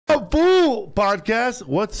Fool Podcast.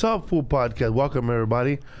 What's up, Fool Podcast? Welcome,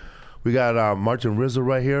 everybody. We got Martin Rizo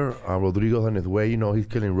right here. Rodrigo's on his way. You know, he's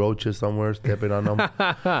killing roaches somewhere, stepping on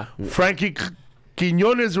them. Frankie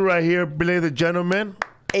Quinones right here, ladies and gentlemen.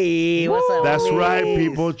 Hey, what's up? That's right,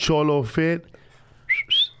 people. Cholo Fit.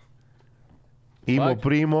 Emo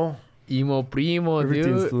Primo. Emo Primo,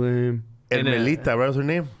 Everything's dude. lame. Carmelita, right? What's her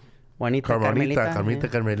name? Juanita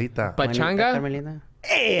Carmelita. Pachanga? Carmelita.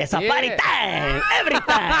 Hey, it's a party time. Every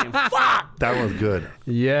time. Fuck. That was good.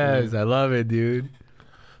 Yes, I love it, dude.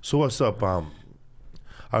 So what's up? I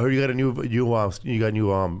heard you got a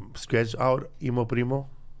new sketch out, Emo Primo.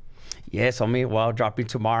 Yes, homie. Well, dropping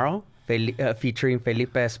tomorrow. Featuring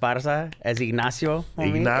Felipe Esparza as Ignacio.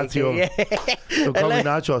 Homie. Ignacio. AKA. Don't call me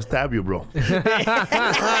Nacho, I'll stab you, bro.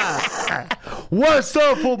 What's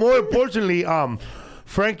up, fool? More importantly,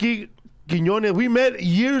 Frankie Quinones, we met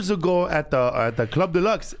years ago at the Club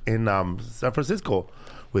Deluxe in San Francisco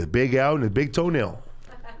with Big Al and his big toenail.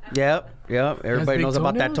 Yep. Everybody knows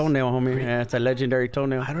about that toenail, homie. Yeah, it's a legendary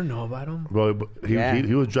toenail. I don't know about him. Bro, he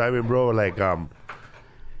was driving, bro, like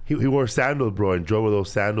he wore sandals, bro, and drove with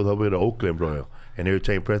those sandals over to Oakland, bro. And every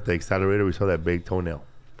time he pressed the accelerator, we saw that big toenail.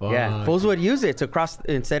 Fuck. Yeah, fools would use it to cross,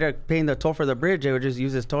 instead of paying the toll for the bridge, they would just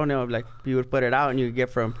use his toenail. Like, you would put it out and you would get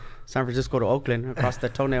from San Francisco to Oakland across the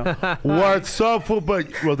toenail. What's up, fool?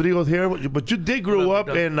 But Rodrigo's here. But you did grow up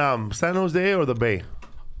in San Jose or the Bay?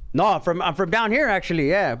 No, I'm from down here, actually,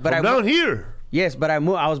 yeah. But Down here? Yes, but I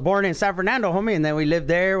was born in San Fernando, homie, and then we lived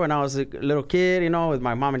there when I was a little kid, you know, with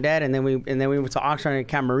my mom and dad, and then we went to Oxnard and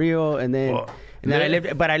Camarillo, and then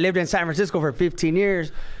I lived in San Francisco for 15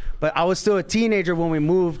 years, but I was still a teenager when we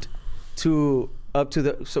moved up to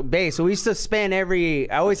the Bay. So we used to spend I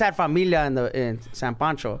always had familia in San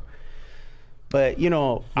Pancho. But you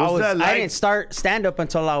know, I didn't start stand up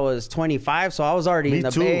until I was 25, so I was already in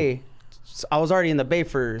the Bay. I was already in the Bay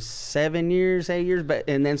for 8 years,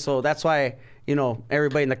 and then so that's why, you know,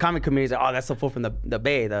 everybody in the comic community is like, oh, that's the fool from the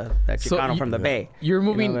Bay, that Chicano from the Bay. You're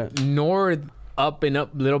moving north, up and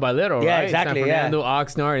up little by little, yeah, right? Exactly, San Fernando,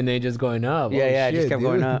 Oxnard, and then just going up. Yeah, it just kept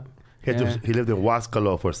going up. He lived in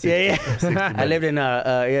Huascalo for 60 I lived in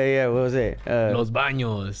what was it? Los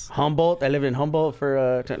Baños. Humboldt. I lived in Humboldt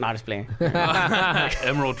for not just playing.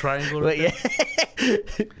 Emerald Triangle. But yeah.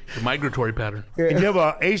 The migratory pattern. And you have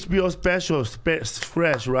a HBO special,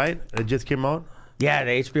 fresh, right? It just came out. Yeah,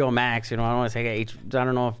 the HBO Max. You know, I don't want to say I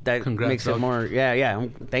don't know if that makes it more. Yeah.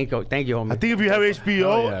 Thank you, homie. I think if you have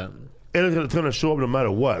HBO, it's gonna show up no matter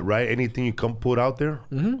what, right? Anything you put out there.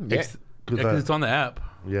 Mm-hmm. Yeah, because it's on the app.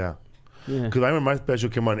 Yeah. Because I remember my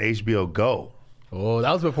special came on HBO Go. Oh,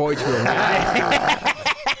 that was before HBO Max.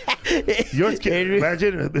 Yours came,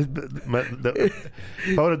 imagine if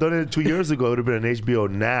I would have done it 2 years ago, it would have been an HBO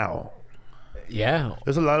Now. Yeah.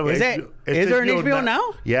 There's a lot of Is there an HBO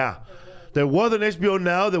now? Yeah. There was an HBO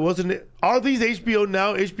Now. There wasn't. All these HBO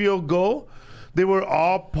Now, HBO Go, they were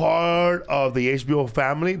all part of the HBO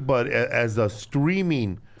family, but as a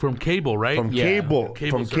streaming. From cable, right? From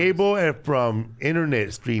cable and from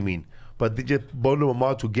internet streaming. But they just bundle them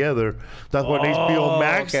all together. That's why HBO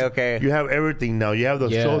Max, you have everything now. You have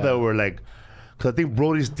the show that were like, because I think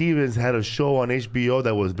Brody Stevens had a show on HBO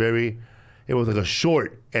that was it was like a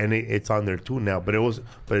short, and it's on there too now. But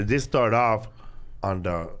it did start off on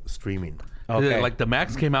the streaming. Okay. Like the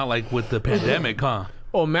Max came out like with the pandemic, huh?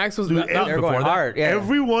 Oh, Max was they're going hard. Yeah.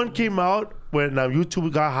 Everyone came out when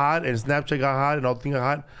YouTube got hot and Snapchat got hot and all things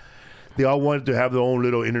got hot. They all wanted to have their own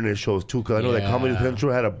little internet shows too, because I know that Comedy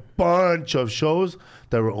Central had a bunch of shows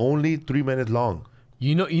that were only 3 minutes long.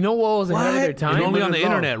 You know what was ahead of their time? And only on the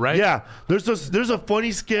internet, right? Yeah. There's a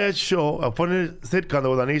funny sketch show, a funny sitcom that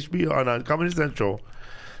was on HBO on Comedy Central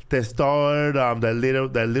that starred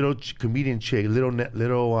that little comedian chick, little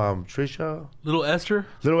Trisha, Little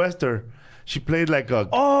Esther. She played like a.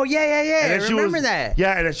 Oh yeah. I remember that.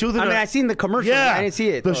 Yeah, and she was. I seen the commercial. Yeah, I didn't see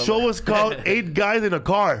it. The show was called 8 Guys in a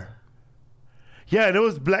Car. Yeah, and it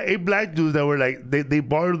was 8 black dudes that were like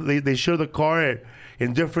they shared the car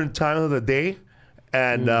in different times of the day,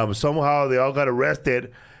 and somehow they all got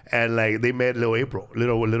arrested, and like they met little April,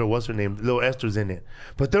 little what's her name, little Esther's in it.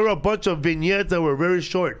 But there were a bunch of vignettes that were very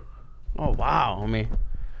short. Oh wow, homie.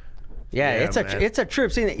 Yeah, it's a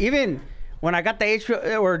trip. Seeing it. Even when I got the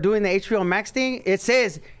HBO or doing the HBO Max thing, it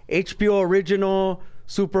says HBO Original,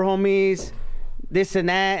 Super Homies, this and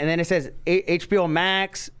that, and then it says HBO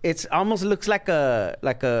Max. It's almost looks like a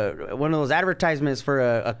one of those advertisements for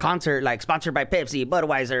a concert, like sponsored by Pepsi,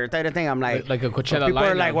 Budweiser, type of thing. I'm like a Coachella. People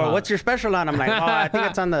are like, well, what's your special on? I'm like, oh, I think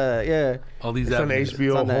it's on the all these. It's on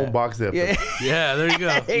HBO home box episode. Yeah, there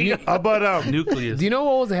you go. How about Nucleus? Do you know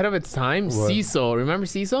what was ahead of its time? CISO. Remember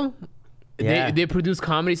CISO? They produce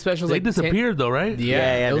comedy specials. They like disappeared though, right?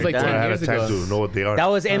 Yeah, it was like they're 10 done. I had years a time ago. to know what they are. That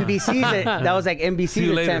was NBC's. That was like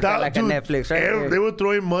NBC's attempt at like a Netflix, right? They were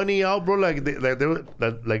throwing money out, bro. Like they were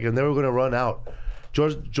like, and they were gonna run out. Joe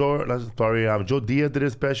Diaz did a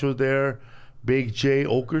special there. Big J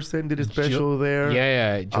Okerson did a special there.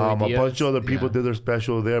 Yeah. A bunch of other people did their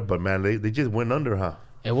special there, but man, they just went under, huh?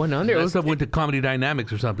 It went under. That stuff went to Comedy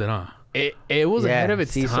Dynamics or something, huh? It was ahead of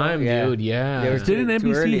its time, dude. Yeah. Didn't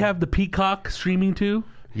NBC have the Peacock streaming too?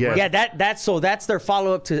 Yeah. Yeah, that's their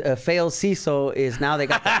follow up to failed CISO is now they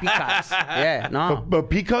got the Peacocks. Yeah, no. But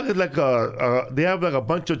Peacock is like they have like a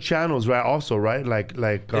bunch of channels, right? Also, right? Like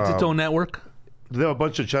It's its own network. They have a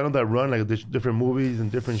bunch of channels that run like different movies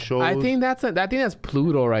and different shows. I think that's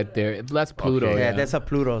Pluto right there. That's Pluto. Okay. Yeah, that's a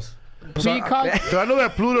Pluto's. Peacock. So I know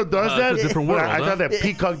that Pluto does that. it's a different world, I thought that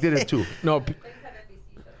Peacock did it too. No.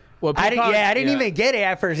 Well, I Peacock, didn't even get it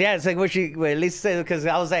at first. Yeah, it's like what at least said because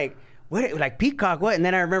I was like, what? Like Peacock? What? And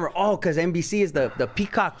then I remember, because NBC is the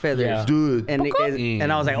peacock feathers, Yeah. Dude. and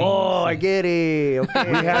I was like, oh, I get it.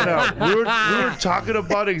 Okay. We had we were talking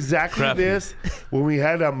about exactly this when we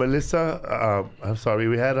had Melissa. I'm sorry,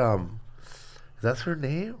 we had that's her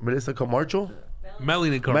name, Melissa Camacho.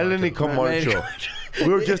 Melanie Camacho. We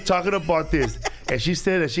were just talking about this, and she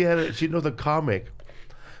said that she knows a comic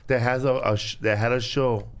that has that had a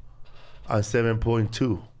show on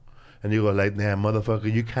 7.2, and you go like, damn,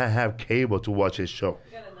 motherfucker, you can't have cable to watch his show.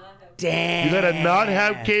 Damn. You gotta not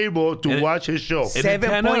have cable to watch his show.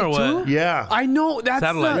 7.2? Yeah. I know that's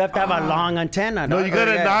Satellite. You have to have a long antenna. No, you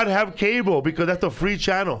gotta not have cable because that's a free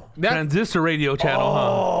channel. Transistor radio channel,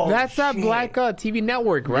 huh? That's that black TV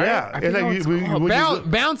network, right? Yeah. I It's forget like what it's when called.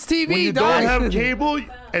 you- Bounce TV, When you dog. don't have cable,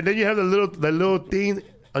 and then you have the little thing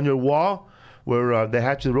on your wall where they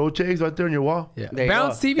hatch the rotates right there on your wall. Yeah. There you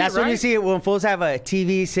Bounce go. TV, That's right? when you see it when fools have a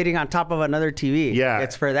TV sitting on top of another TV. Yeah.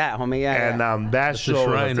 It's for that, homie. Yeah. And that the show was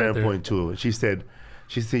shrine right there. 7.2. She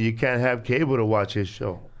said you can't have cable to watch his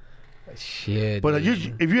show. Shit. But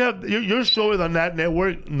dude. if you have your show is on that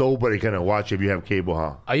network, nobody can watch it if you have cable,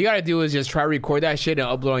 huh? All you gotta do is just try to record that shit and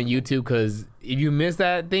upload on YouTube, because if you miss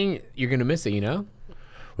that thing, you're gonna miss it, you know?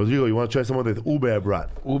 Rodrigo, you want to try some of this ube I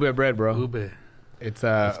brought? Ube bread, bro. Ube. It's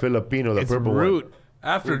It's Filipino, the it's purple root.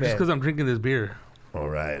 After, just because I'm drinking this beer. one. All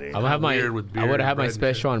right. I'm gonna have my. Weird with beer I would and have my bread and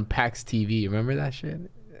special on PAX TV. Remember that shit?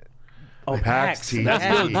 Oh, PAX TV. That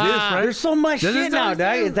still exists, right? There's so much Does it shit now, still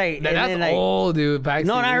dog. exist? It's like, and That's then, like old, dude. PAX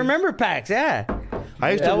no, TV. and I remember PAX. Yeah,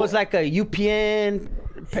 I used that to was like a UPN.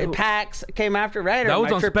 PAX came after, right? Or That am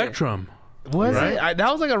was I on tripping? Spectrum. Was Right? it?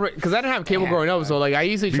 That was like a because I didn't have cable growing up, so like I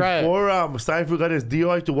usually try it. Before Seinfeld got his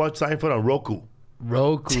deal, I used to watch Seinfeld on Roku.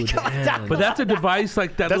 Roku. Damn. But that's a device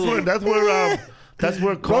like that. That's little, that's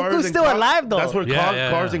where cars. Roku's and still alive, though. That's where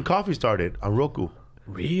Yeah, cars yeah. and coffee started on Roku.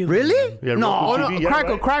 Really? Really? Yeah, No. Roku Oh no, TV, yeah,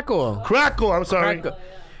 Crackle, right? Crackle. Crackle. I'm sorry. Crackle.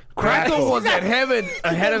 Crackle was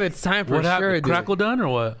ahead of its time for what sure, happened? dude. Crackle done or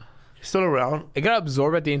what? Still around. It got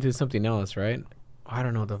absorbed at the end into something else, right? I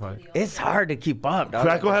don't know what the fuck. It's hard to keep up, dog.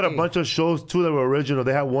 Crackle had a bunch of shows too that were original.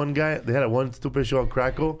 They had one stupid show on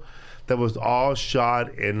Crackle that was all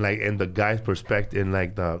shot in the guy's perspective,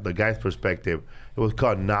 the guy's perspective. It was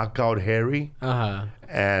called Knockout Harry,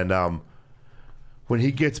 and when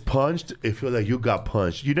he gets punched, it feels like you got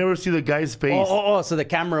punched. You never see the guy's face. So the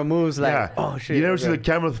camera moves like, Yeah. oh shit. You never see the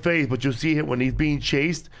camera's face, but you see him when he's being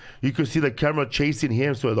chased. You can see the camera chasing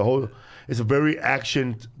him. So it's a very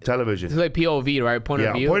action television. It's like POV, right? Point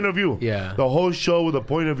of view. Point of view. Yeah. The whole show with the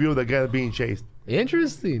point of view of the guy being chased.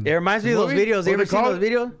 Interesting. It reminds me of those Movie? videos. You ever seen those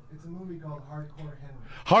videos? It's a movie called Hardcore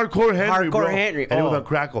Henry. Hardcore Henry, Hardcore bro. Henry. And it was Oh. on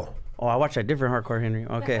Crackle. Oh, I watched a different Hardcore Henry.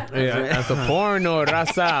 Okay. Yeah, that's a porno,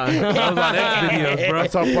 raza. That was on X videos, bro.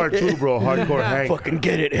 That's on part 2, bro. Hardcore Hank. Fucking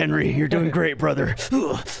get it, Henry. You're doing great, brother.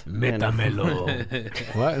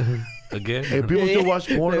 Metamelo. What? Again? Hey, people still watch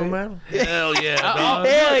porno, man? Hell yeah. Oh, dog.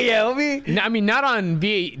 Hell yeah, homie. I mean, not on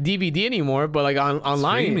DVD anymore, but like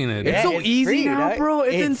online. Streaming it. It's Yeah, so it's easy free, now, right? bro.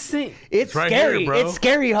 It's It's- insane. It's right scary. here, bro. It's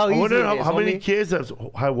scary how I easy wonder it is, how many homie. kids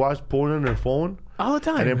have watched porn on their phone All the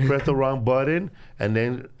and then time. press the wrong button and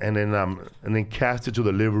then cast it to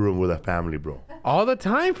the living room with a family, bro. All the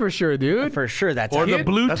time for sure, dude. For sure, that's Or how the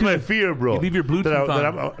Bluetooth. That's my fear, bro. You leave your Bluetooth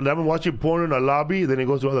that I'm watching porn in the lobby, then it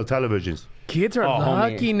goes to other televisions. Kids are Oh,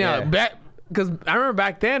 homie. lucky now. Yeah. Because I remember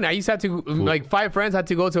back then, I used to have to, like 5 friends had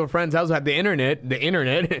to go to a friend's house who had the internet.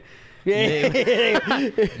 Yeah. And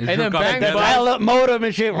then jerk off Bang together. Bus. Dial up modem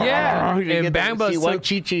and shit. Yeah. You And get Bang to Bus see white took-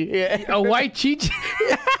 chichi. Yeah. A white cheech.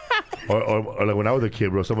 Or like when I was a kid,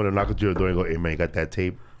 bro, someone would knock at your door and go, "Hey man, you got that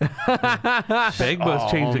tape? Bang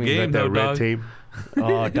Bus changed the You game, got though, that red dog. tape?"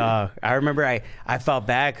 Oh, dog. I remember I felt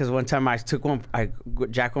bad because one time I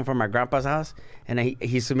jacked one from my grandpa's house, and he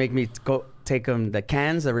used to make me go take the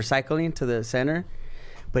cans, the recycling, to the center.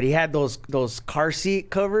 But he had those car seat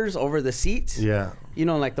covers over the seats. Yeah. You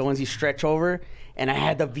know, like the ones you stretch over. And I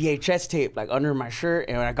had the VHS tape like under my shirt.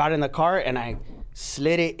 And when I got in the car and I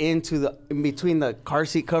slid it in between the car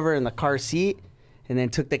seat cover and the car seat, and then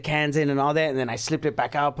took the cans in and all that. And then I slipped it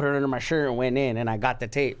back out, put it under my shirt, and went in. And I got the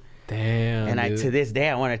tape. Damn. And to this day,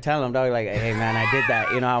 I want to tell him, dog, like, hey, man, I did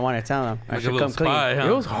that. You know, I want to tell him. I should come clean. Huh?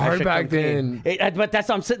 It was hard back then. But that's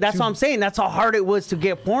what I'm saying. That's how hard it was to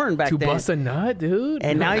get porn back then. To bust a nut, dude.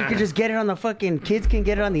 And now you can just get it on the fucking, kids can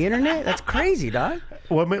get it on the internet. That's crazy, dog.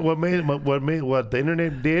 What the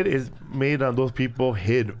internet did is made those people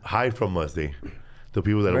hide from us. The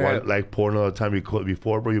people that want like porn all the time.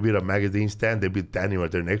 Before, bro, you'd be at a magazine stand, they'd be standing right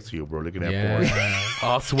there next to you, bro, looking at porn.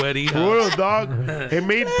 All sweaty. Bro, dog. It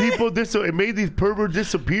made people it made these perverts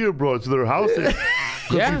disappear, bro, to their houses.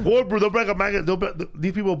 Before, bro,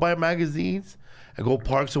 these people buy magazines and go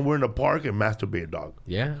park somewhere in the park and masturbate, dog.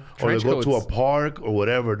 Yeah. Or they go to a park or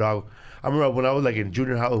whatever, dog. I remember when I was like in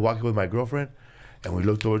junior high, I was walking with my girlfriend, and we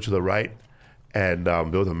looked over to the right, and there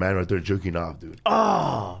was a man right there jerking off, dude.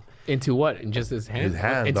 Oh. Into what? In just his hand? His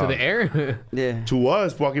hand, into dog. the air? Yeah. To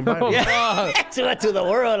us walking by. To the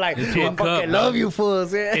world, like, I fucking love you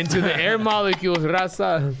fools. Yeah. Into the air molecules,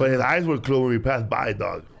 raza. But his eyes were closed when we passed by,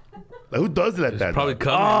 dog. Like, who does it like that? Probably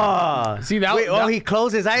dog? coming. See that? He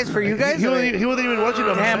closed his eyes for you guys? He wasn't even watching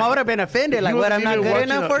a Damn, I would have been offended. Like, what, I'm not good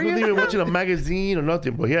enough for He wasn't you? even watching a magazine or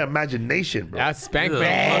nothing, bro. He had imagination, bro. That's spank Yeah.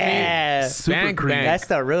 bang. Yeah. Spank Super bang. That's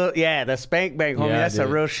the real, the spank bank, homie. Yeah, That's the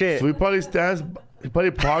dude. real shit. So he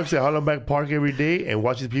probably parks at Hollenbeck Park every day and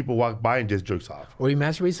watches people walk by and just jerks off. Or he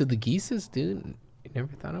masturbates to the geeses, dude. You never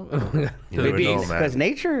thought of it? You never know, Because man.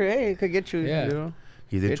 nature, hey, it could get you. Yeah. You know?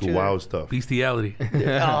 He's Get into you wild stuff. Bestiality.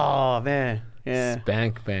 Oh, man. Yeah.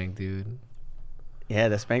 Spank bang, dude. Yeah,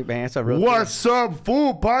 the spank bang. That's a real What's up,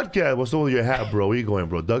 food podcast? What's up with your hat, bro? Where you going,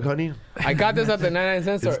 bro? Duck hunting? I got this at the 99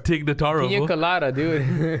 cent It's store. Tig Notaro. Pina fool. colada,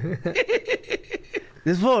 dude.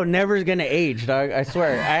 This fool never is gonna age, dog. I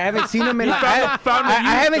swear. I haven't seen him in like I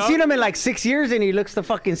haven't dog. seen him in like 6 years, and he looks the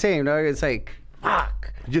fucking same, dog. It's like,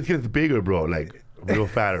 fuck. He just gets bigger, bro. Like, real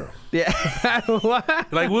fatter. Yeah. What?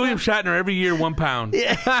 Like William Shatner every year, 1 pound.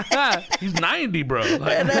 Yeah. He's 90, bro.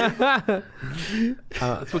 Like, that's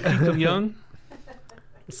what keeps him young.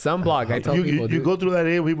 Sunblock, I tell people, You dude. go through that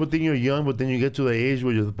age, people think you're young, but then you get to the age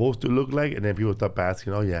where you're supposed to look like, and then people stop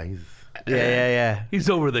asking, oh, yeah, he's... Yeah. He's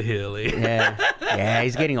over the hill. Eh? Yeah,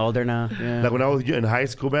 he's getting older now. Yeah. Like when I was in high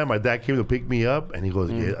school, man, my dad came to pick me up, and he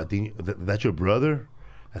goes, yeah, I think that's your brother?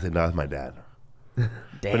 I said, no, that's my dad.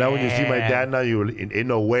 But now when you see my dad now, you in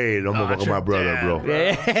no way, no motherfucker, my brother, bro.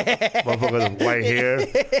 Motherfucker with white hair,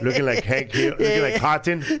 looking like Hank here, looking like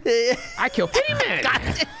Cotton. I kill 50 men.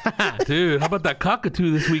 Dude, how about that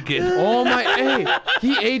cockatoo this weekend? Oh my, hey,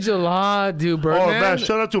 he aged a lot, dude, Birdman. Oh man,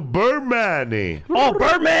 shout out to Birdman. Oh,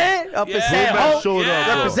 Birdman up in San Birdman Jose, showed up,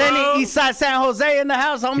 bro. representing Eastside San Jose in the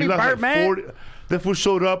house, homie. He lost like Birdman. 40. That fool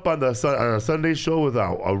showed up on a Sunday show with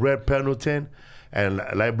a red Pendleton and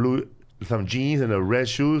light blue, some jeans and a red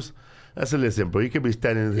shoes. I said, listen, bro, you could be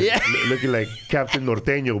standing looking like Captain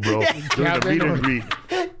Norteño, bro. Doing the meet and greet.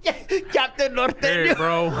 Captain Norteño. Hey,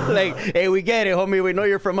 bro. Like, hey, we get it, homie. We know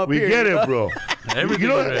you're from up We here. get you know? it, bro. Everything You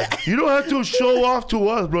don't, red. you don't have to show off to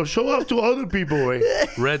us, bro. Show off to other people, right?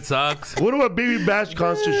 Red Sox. What about Baby Bash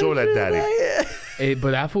concert show like that? Hey,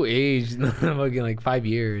 but that fool aged fucking like 5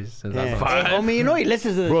 years since I Yeah. was Hey, homie, you know he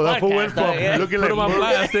listens to this Bro, that podcast. fool went from dog, looking Put him on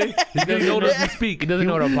like blast, eh? He's getting older as we speak. He doesn't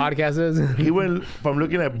know what a podcast is. he went from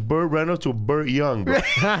looking like Burt Reynolds to Burt Young, bro. He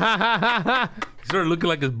started looking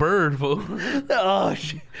like his bird, fool. Oh,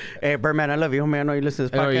 shit. Hey, Birdman, I love you, homie. I know you listen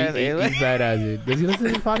to this Oh, podcast. he's badass, dude. Does he listen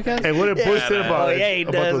to this podcast? And what did Bush say about, Oh, yeah, he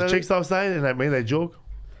about does. those chicks outside? And I made that joke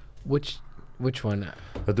Which one?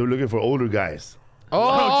 that they're looking for older guys.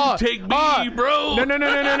 Oh, Don't you take me, bro. No.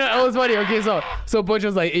 It was funny. Okay, so Butch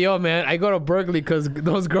was like, yo, man, I go to Berkeley because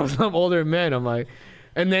those girls love older men. I'm like,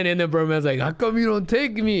 and then Birdman's like, how come you don't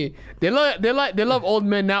take me? They love old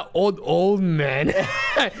men, not old men.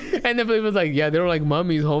 And then Felipe was like, yeah, they don't like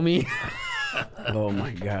mummies, homie. Oh,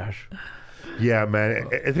 my gosh. Yeah, man.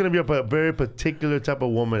 It's going to be a very particular type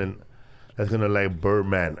of woman that's going to like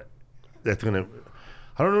Birdman. That's going to...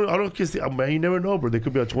 I don't know. I don't kiss. Man, you never know, bro. They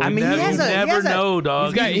could be a 20. I mean, he has a- never know,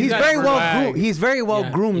 dog. He's got very well swag. groomed. He's very well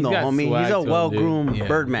Yeah, groomed, he's though, got homie. swag He's a to him, well dude. groomed Yeah,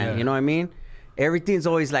 Birdman. yeah. You know what I mean? Everything's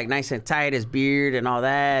always like nice and tight, his beard and all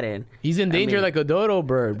that, and He's in danger mean- like a dodo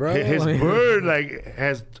bird, bro. His bird, like,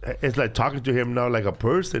 it's like talking to him now like a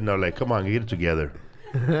person now. Like, come on, get it together.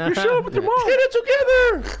 You show up with your mom. Get it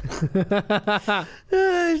together.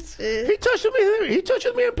 He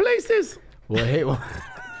touches me in places. Well, hey,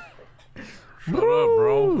 Shut up,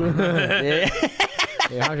 bro. Yeah.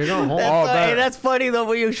 hey, how's it going? Hey, that's funny though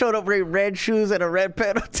when you showed up wearing red shoes and a red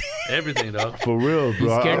penalty. Everything, dog. For real,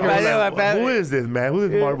 bro. scared Who is this, man? Who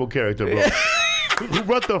is this Marvel character, bro? Who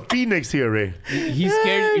brought the Phoenix here, Ray? He's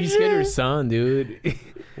scared. He's scared of your son, dude.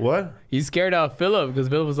 What? He's scared of Philip because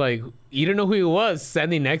Philip was like, you don't know who he was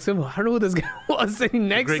standing next to him. I don't know who this guy was sitting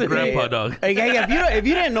next Great to him. grandpa, dog. Hey, if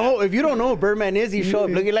you don't know who Birdman is, he show up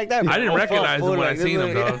looking like that. I didn't recognize him when I like, seen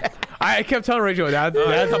him, dog. I kept telling Rachel, that's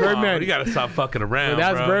Come Birdman. on, you gotta stop fucking around,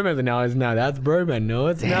 That's bro. Birdman. No, it's not. That's Birdman. No,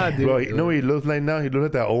 it's not, dude. Bro, you know what he looks like now? He looks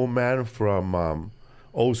like that old man from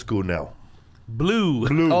Old School now. Blue.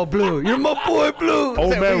 Oh, Blue. You're my boy, Blue.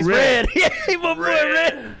 Old Except man he's Red. Yeah, he's my boy,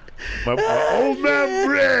 Red. My old man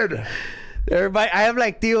Red. Everybody, I have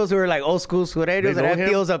like tios who are like old school sureños, and I have him?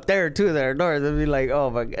 tios up there too that are north. They'll be like, oh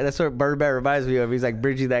my God, that's what Birdman reminds me of. He's like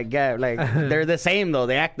bridging that gap. Like they're the same though.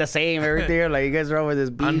 They act the same. Everything. Like you guys are over this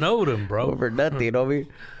beef I know them, bro. over nothing. You know what I mean?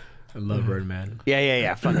 I love Birdman.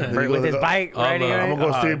 Yeah. Fucking with his bike riding. no. I'm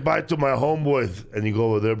gonna go say bye to my homeboys, and you go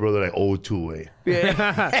over there, brother, like 0-2 way.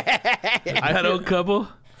 That old couple.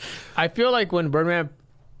 I feel like when Birdman,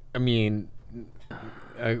 I mean,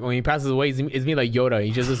 when he passes away, it's me like Yoda.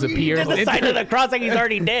 He just disappears. Just the sign of the cross like he's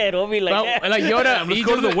already dead. We'll be like, Well, like Yoda, Let's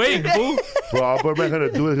go to the wake, fool. Bro, all Birdman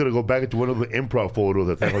gonna do is gonna go back into one of the improv photos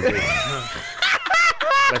at San Jose.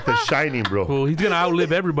 Like The Shining, bro. Well, he's gonna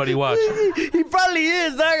outlive everybody. Watch. he probably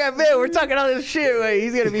is, dog. I bet we're talking all this shit. Right?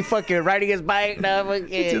 He's gonna be fucking riding his bike now. to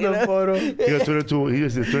the photo. He just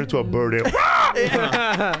turned into a bird.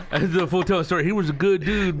 That's the full tell story. He was a good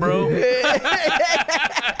dude, bro.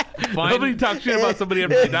 Nobody talks shit about somebody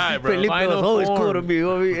after they die, bro. Felipe was Final always form. cool to me.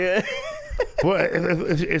 Yeah. Well,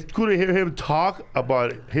 it's cool to hear him talk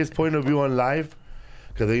about his point of view on life,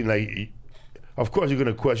 because like, of course, you're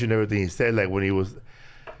gonna question everything he said. Like when he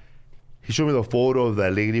showed me the photo of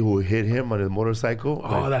that lady who hit him on his motorcycle.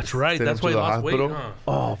 Oh, that's right. sent him That's to why he the lost weight. hospital. Huh?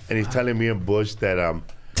 Oh, And he's telling me and Bush that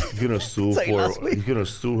he's gonna sue like last week. he's gonna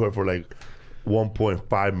sue her for like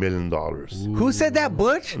 $1.5 million. who said that,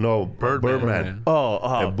 Butch? No, Birdman. Birdman. Oh,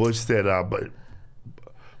 And Bush said,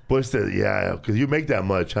 Bush said, yeah, because you make that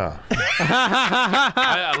much, huh?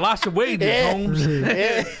 I lost some wages, Holmes.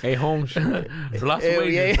 Hey, Holmes. Lost some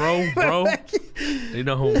wages, bro. You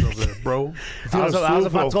know Holmes over there, bro. I was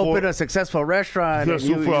about to open a successful restaurant. He's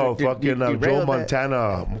gonna sue for a fucking you Joe railed that.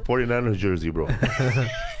 Montana 49ers jersey, bro.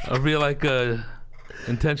 I'll be like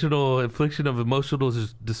intentional infliction of emotional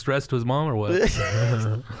distress to his mom or what?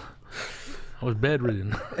 I was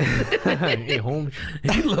bedridden. Hey, Holmes.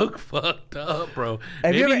 He looked fucked up, bro.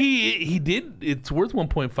 Have you Maybe ever- he did. It's worth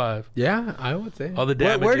 1.5. Yeah, I would say. All the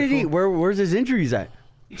damage. Where did he? Where's his injuries at?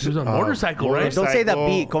 He was on a motorcycle, right? motorcycle. Don't say the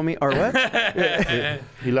beat, call me or what?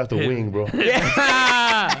 He left a wing, bro.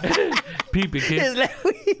 Peeping, His kid. left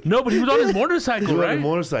wing. No, but he was on his He motorcycle, was on right? a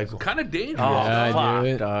motorcycle. Kind of dangerous. Yeah, fuck,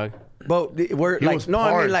 dude. dog. But we're He like was no, I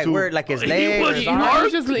mean parked, like too. where like his He leg. was or his parked? arm. He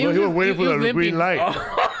was just Well, he was waiting for the limping. green light.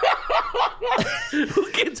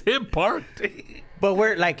 Who gets him parked? But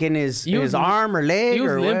where like in his was- arm or leg He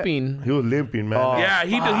was or what? limping. He was limping, man. Oh.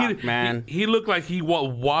 Yeah, Fuck, man. He looked like he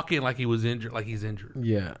walking like he was injured, like he's injured.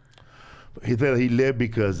 Yeah. He said he lived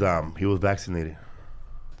because he was vaccinated.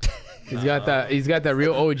 He's got that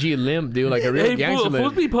real OG limp, dude, like a real Hey, gangster fools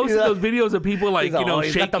limp. be posting those videos of people like, He's like, you know, oh,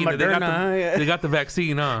 he's got shaking. the and they got Moderna, yeah. they got the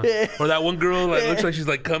vaccine, huh? Or that one girl like looks like she's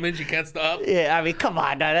like coming, she can't stop. Yeah, I mean, come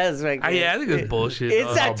on, dog. That's like. Yeah, I think it's bullshit. It's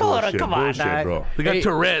dog. that total. Bullshit, Come on, bullshit, dog. bro. They got Hey.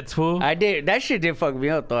 Tourette's, fool. I did. That shit did fuck me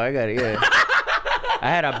up though. I got it. Yeah. I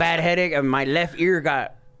had a bad headache and my left ear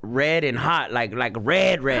got red and hot, like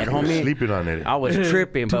red, homie. Sleeping on it. I was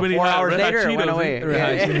tripping, Too but many 4 hot hours Red Hot later it went Cheetos, away.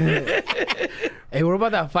 Red Yeah. Hey, what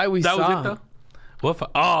about that fight we That saw? was it though. What? The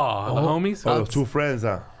homies. Oh, those two friends,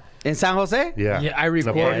 huh? In San Jose? Yeah. Yeah, I In the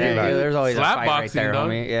recorded parking it. lot. There's always Slap a fight right boxing, there, dog.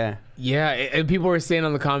 homie. Yeah. Yeah, and people were saying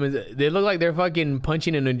on the comments, they look like they're fucking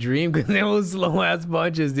punching in a dream because they were slow ass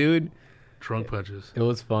punches, dude. Trunk punches. It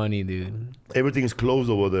was funny, dude. Everything's closed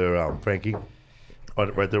over there, Frankie.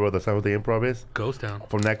 Right there where the San Jose Improv is. Ghost town.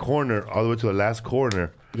 From that corner all the way to the last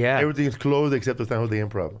corner. Yeah. Everything's closed except the San Jose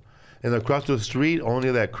Improv. And across the street,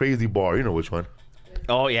 only that crazy bar. You know which one.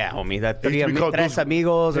 Oh yeah, homie. That It used to be called Tres those-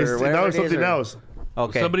 Amigos or It's- whatever now it it's is, something or- else.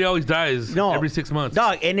 Okay. Somebody always dies every 6 months.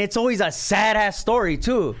 Dog, and it's always a sad ass story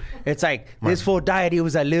too. It's like this fool died. He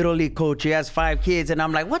was a little league coach. He has 5 kids, and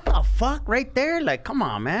I'm like, what the fuck, right there? Like, come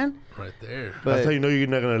on, man. Right there. But That's how you know you're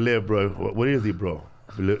not gonna live, bro. What is he, bro?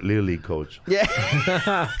 Little league coach.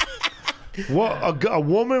 yeah, Well, a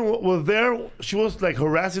woman was there. She was like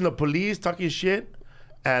harassing the police, talking shit,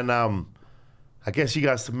 and I guess she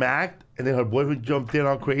got smacked, and then her boyfriend jumped in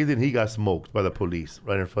all crazy, and he got smoked by the police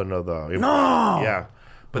right in front of the. No. Yeah.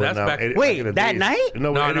 But that's back. Wait, that night?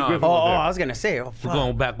 No, No, Eddie no. Griffin Oh, was there. I was gonna say. Oh, We're fuck.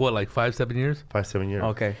 going back what, like 5-7 years? 5-7 years.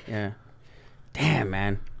 Okay, yeah. Damn,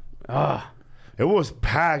 man. Oh. It was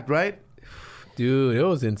packed, right? Dude, it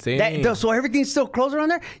was insane. So everything's still closed around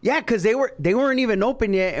there? Yeah, because they weren't even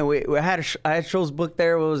open yet, and we had I had shows booked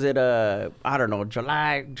there. What was it? I don't know,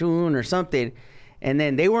 July, June, or something, and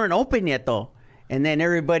then they weren't open yet though. And then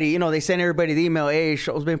everybody, they sent everybody the email, hey,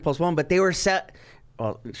 show's been postponed, but they were set.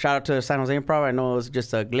 Well, shout out to San Jose Improv. I know it was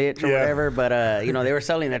just a glitch or whatever, but they were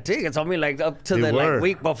selling the tickets on me like up to the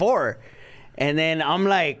week before, and then I'm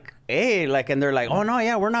like, hey, and they're like, oh no,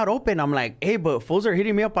 yeah, we're not open. I'm like, hey, but fools are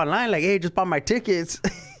hitting me up online, like, hey, just buy my tickets,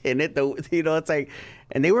 and it's like,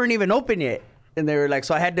 and they weren't even open yet. And they were like,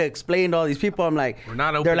 so I had to explain to all these people. I'm like, we're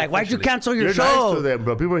not open. They're like, why'd you cancel your You're show? nice to them,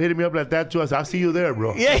 bro. People are hitting me up like that too. I said, I'll see you there,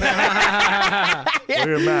 bro. Yeah. Wear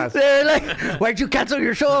your mask. They're like, why'd you cancel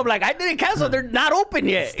your show? I'm like, I didn't cancel. They're not open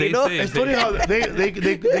yet. Stay safe. It's funny how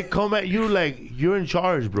they come at you like you're in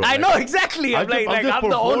charge, bro. I know exactly. I'm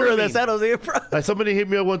the owner of the San Jose Improv. Like somebody hit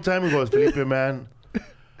me up one time and goes, Felipe, man,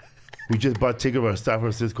 we just bought tickets for San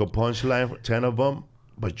Francisco Punchline, 10 of them,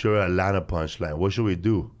 but you're Atlanta Punchline. What should we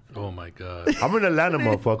do? Oh my God. I'm in Atlanta,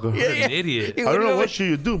 motherfucker. You're an idiot. I don't know what should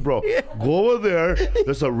you do, bro. Go over there.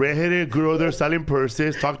 There's a redheaded girl there selling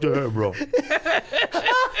purses. Talk to her, bro.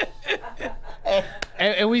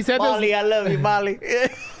 And we said Molly, this. I love you, Molly.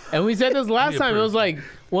 And we said this last time. It was like,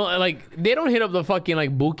 well, like they don't hit up the fucking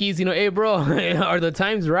like bookies, hey, bro, are the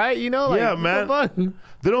times right? Like, yeah, man. What the fuck?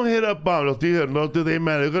 They don't hit up no today,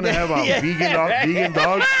 man. They're gonna have vegan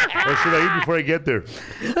dogs. Or should I eat before I get there?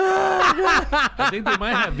 I think they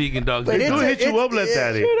might have vegan dogs. They do hit you up like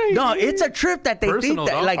that. No, it's a trip that they Personal, think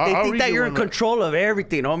that, dog. like they I'll think read that you you're in one, control of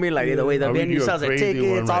everything, homie. Like the way the I'll read venue you a sells the crazy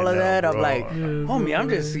tickets, one all right of that. now, I'm bro. like, homie, I'm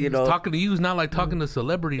just Talking to you is not like talking to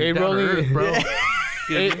celebrities Hey, down to earth, bro.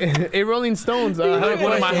 Hey, Rolling Stones. One of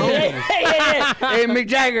my homies. Hey, Mick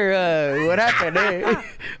Jagger, what happened? Hey,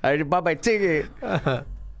 I just bought my ticket.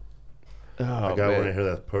 I got one in here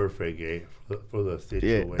that's perfect, for the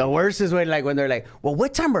situation. The worst is when they're like, well,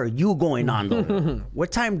 what time are you going on though?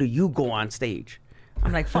 What time do you go on stage?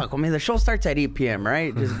 I'm like, fuck. I mean, the show starts at 8 p.m.,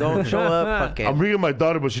 right? Just go show up. Fuck it. I'm bringing my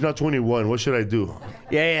daughter, but she's not 21. What should I do?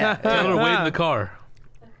 Yeah. Tell her wait in the car.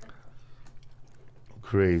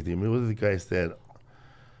 Crazy. I mean, what did the guy said?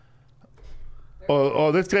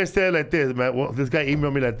 Oh, this guy said like this, man. Well, this guy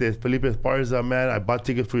emailed me like this. Felipe Esparza, man, I bought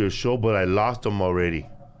tickets for your show, but I lost them already.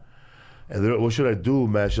 And what should I do,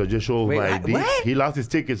 man? Should I just show my ID? What? He lost his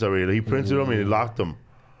tickets already. He printed them and he locked them.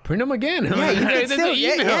 Print them again.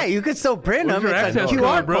 You could still print them. It's a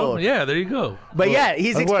QR code. Yeah, there you go. But yeah,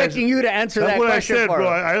 he's expecting you to answer that question That's what I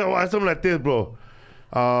said, for bro. him. I something like this, bro.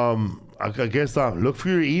 I guess look for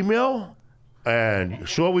your email and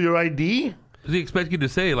show up with your ID. Does he expect you to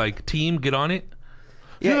say, like, team, get on it?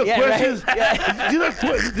 These are this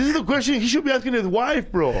is the question he should be asking his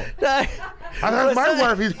wife, bro. I asked my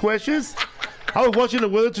wife these questions. I was watching the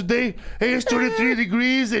weather today. Hey, it's 33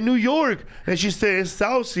 degrees in New York. And she said, it's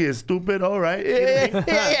Celsius, stupid. All right.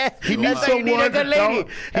 He needs That's why you need a good lady.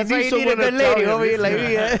 That's why you need a good lady,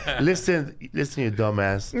 homie. Listen, you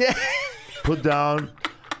dumbass. Put down.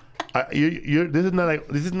 This is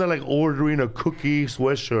not like ordering a cookie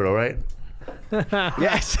sweatshirt, all right?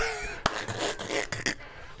 Yes.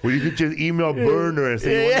 Well, you could just email Burner and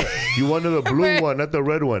say you wanted the blue one, not the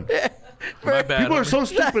red one. My bad. People are so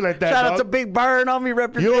stupid like that. Shout dog. out to Big Burn on me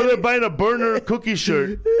representing. You know, they're buying a Burner cookie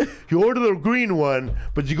shirt. You order the green one,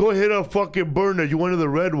 but you go hit a fucking Burner. You wanted the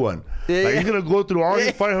red one. Like, you're gonna go through all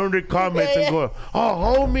these 500 comments and go,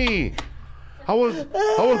 "Oh, homie, I was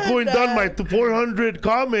going down my 400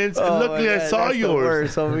 comments, and luckily I saw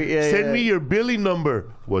yours. Send me your billing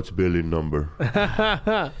number. What's billing number?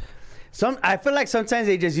 I feel like sometimes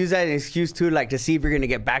they just use that as an excuse too, like to see if you're gonna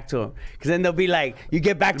get back to them. Because then they'll be like, you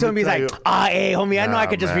get back to him, he's like, hey, homie, I know I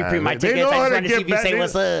could just reprint my tickets. I just want to see if you say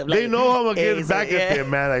what's up. They know how I'm gonna get back at them,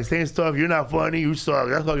 man. Like saying stuff, you're not funny, you suck.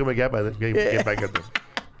 That's how I'm gonna get back at them.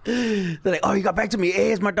 They're like, oh, you got back to me.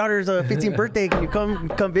 Hey, it's my daughter's 15th birthday. Can you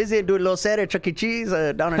come visit and do a little set at Chuck E. Cheese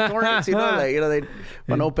down in Torrance? They want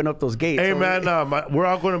to open up those gates. Hey, man, we're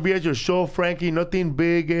all going to be at your show, Frankie. Nothing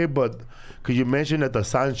big, but could you mention that the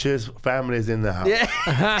Sanchez family is in the house?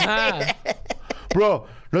 Yeah. Bro,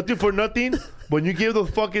 nothing for nothing. When you give those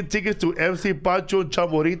fucking tickets to MC Pacho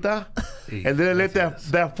Chamorita, and then let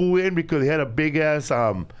that fool in because he had a big ass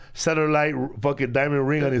satellite fucking diamond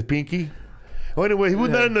ring on his pinky. Well, anyway, he was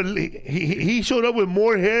not in the. He showed up with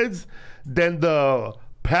more heads than the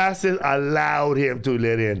passes allowed him to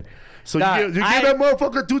let in. So you give that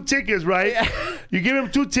motherfucker 2 tickets, right? You give him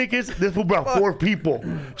 2 tickets. This will brought 4 people.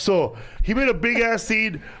 So he made a big ass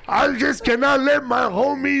scene. I just cannot let my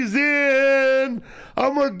homies in.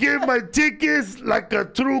 I'm gonna give my tickets like a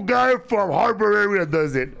true guy from Harbor area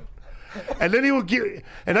does it. And then he would give,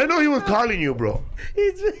 and I know he was calling you, bro.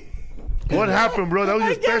 What happened, bro? That was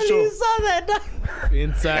your special. You saw that.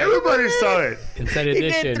 Inside. Everybody saw it. Inside He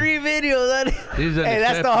edition. did 3 videos. Hey,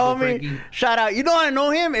 that's the homie. Frankie. Shout out. You know I know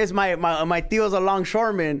him is my tío's a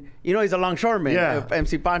longshoreman. You know he's a longshoreman. Yeah.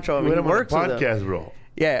 MC Pancho. I mean, We he had him on works the with him. podcast, bro.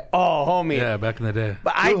 Yeah. Oh, homie. Yeah, back in the day.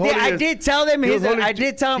 But I did tell them I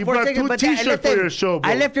did tell him he 4 brought tickets, 2 but t-shirts for your show,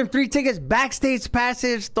 bro. I left him 3 tickets, backstage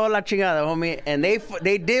passes, toda la chingada, homie. And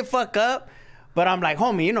they did fuck up, but I'm like,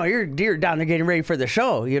 homie, you know, you're down there getting ready for the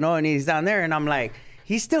show, you know, and he's down there, and I'm like,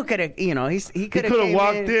 he still could have, you know, he could have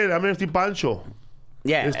walked in. I'm MC Pancho.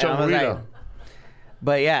 Yeah. It's and I was like, Chamarita.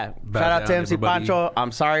 but yeah, shout out to down, MC everybody. Pancho.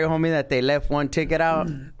 I'm sorry, homie, that they left 1 ticket out.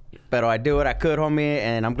 But I did what I could, homie,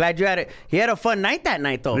 and I'm glad you had it. He had a fun night that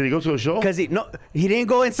night, though. Did he go to a show? Because he didn't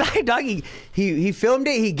go inside, dog. He filmed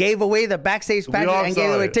it. He gave away the backstage passes all and gave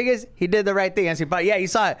saw away it. tickets. He did the right thing. Yeah, you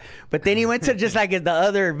saw it. But then he went to just like the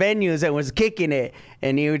other venues and was kicking it,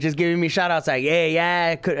 and he was just giving me shout outs like, hey,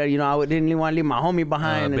 yeah, you know, I didn't want to leave my homie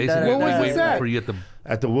behind. And Basically, What was waiting this at? for you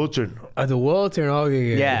At the Wiltern. The Walter. Oh,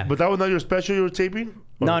 Yeah. But that was not your special you were taping?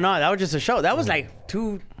 No, that was just a show. That was like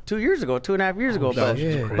 2 years ago, 2.5 years ago. But,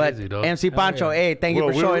 shit. Crazy, dog. MC Pancho, hey, thank you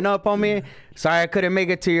Bro, for showing up on me. Sorry I couldn't make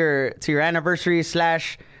it to your anniversary /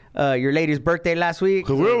 your lady's birthday last week.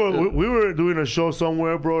 Cause we were doing a show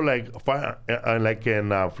somewhere, bro, like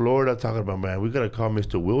in Florida, talking about, man, we gotta call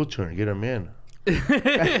Mr. Wilcher and get him in.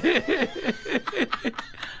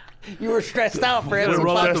 You were stressed out for Yeah, MC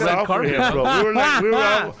roll out Pancho. the red Out for carpet. him,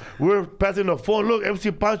 bro. We were passing the phone. Look,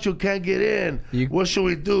 MC Pancho can't get in. What should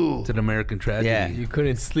we do? It's an American tragedy. Yeah. You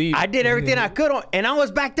couldn't sleep. I did everything I could, and I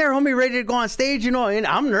was back there, homie, ready to go on stage, you know, and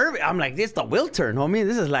I'm nervous. I'm like, this the Wiltern, homie.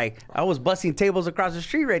 This is like, I was busting tables across the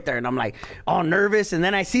street right there, and I'm like, all nervous, and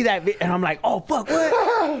then I see that, and I'm like, oh, fuck,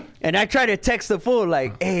 what? And I try to text the fool,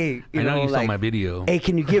 like, hey, I know you saw my video. Hey,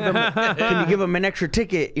 can you give him an extra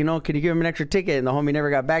ticket? You know, can you give him an extra ticket? And the homie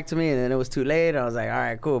never got back to me, and then it was too late. I was like, all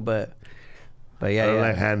right, cool, but yeah, I don't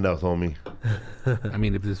like handouts, homie. I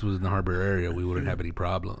mean, if this was in the Harbor area, we wouldn't have any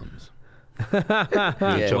problems.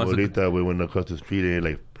 Chabolita, we went across the street and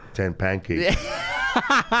ate like 10 pancakes.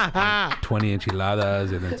 20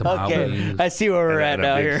 enchiladas and then some hot Okay, wings. I see where we're at And a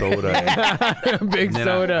now big here. soda. Big And then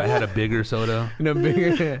soda. I had a bigger soda. And a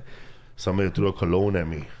bigger. Somebody threw a cologne at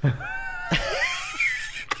me.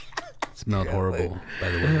 Smelled horrible, by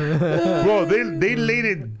the way. Bro, they laid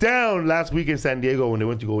it down last week in San Diego when they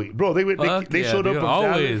went to go eat. Bro, they showed up dude, from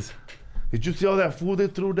always. Dallas. Did you see all that food they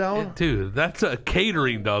threw down? Dude, that's a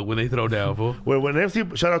catering dog when they throw down, fool. When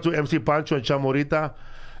shout out to MC Pancho and Chamorita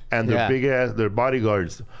and their big ass, their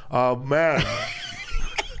bodyguards. Man.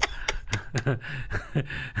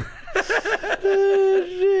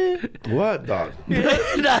 What, dog?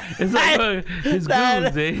 It's like his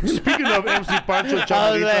goons, eh? Speaking of MC Pancho and I was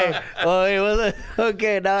Chamorita, like, oh, it was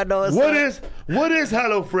okay. Now I know what's what up. is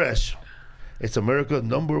HelloFresh? It's America's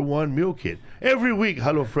 #1 meal kit. Every week,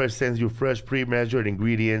 HelloFresh sends you fresh, pre-measured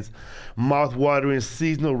ingredients, mouth-watering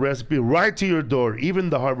seasonal recipe right to your door,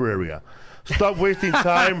 even the Harbor area. Stop wasting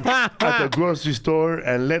time at the grocery store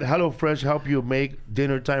and let HelloFresh help you make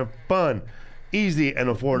dinner time fun, easy, and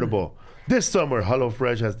affordable. This summer,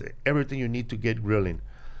 HelloFresh has everything you need to get grilling.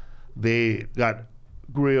 They got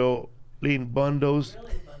grilling bundles,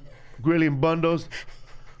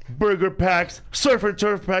 burger packs, surf and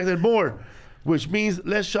turf packs, and more, which means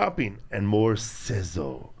less shopping and more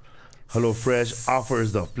sizzle. HelloFresh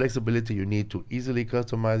offers the flexibility you need to easily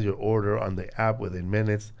customize your order on the app within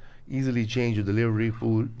minutes, easily change your delivery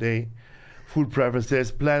food day, food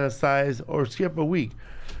preferences, plan a size, or skip a week.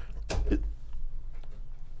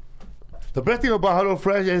 The best thing about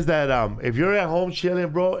HelloFresh is that if you're at home chilling,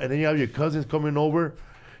 bro, and then you have your cousins coming over,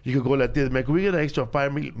 you can go like this, man, can we get an extra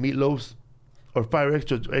 5 meatloaves or 5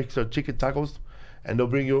 extra chicken tacos? And they'll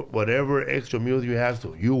bring you whatever extra meals you have,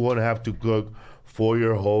 so you won't have to cook for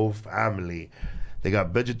your whole family. They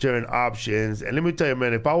got vegetarian options. And let me tell you,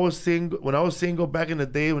 man, when I was single back in the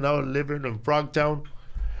day, when I was living in Frogtown,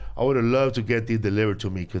 I would have loved to get these delivered to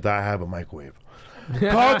me because I have a microwave.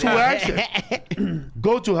 Call to action.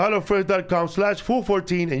 Go to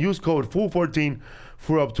HelloFresh.com/Fool14 and use code Fool14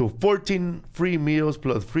 for up to 14 free meals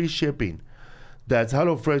plus free shipping. That's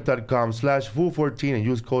HelloFresh.com/Fool14 and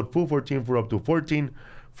use code Fool14 for up to 14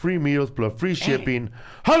 free meals plus free shipping.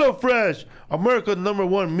 HelloFresh, America's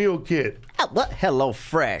 #1 meal kit. Hello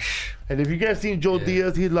Fresh. And if you guys seen Joe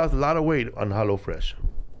Diaz, he lost a lot of weight on HelloFresh.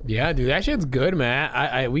 Yeah, dude, that shit's good,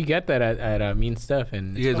 man. We get that at Mean Stuff,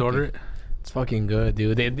 and you guys order it. It's fucking good,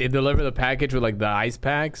 dude. They deliver the package with like the ice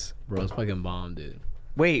packs, bro. It's fucking bomb, dude.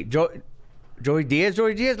 Wait, Joey Diaz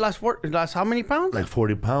lost how many pounds? Like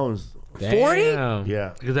 40 pounds. 40?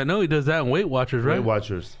 Yeah. Because I know he does that in Weight Watchers, right? Weight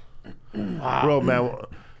Watchers. Wow. Bro, man,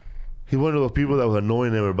 he's one of those people that was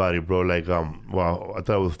annoying everybody, bro. Like, well, I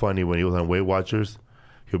thought it was funny when he was on Weight Watchers.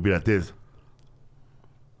 He'll be like this.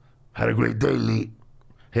 Had a great day, Lee.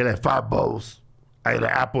 He had like 5 bowls. I ate an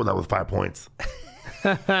apple, that was 5 points.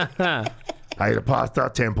 I ate a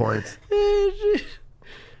pasta, 10 points.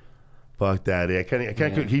 Fuck that. I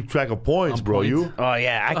can't keep track of points, bro. Points. You? Oh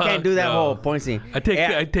yeah, I can't do that whole points thing. I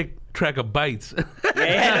take track of bites.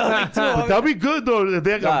 Yeah, That'd be good though. If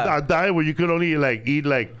they have a diet where you could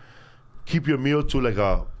only keep your meal to like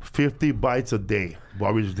 50 bites a day.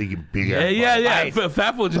 Why we just thinking big ass bites?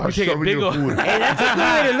 Fat fool just be taking big old. Hey, that's a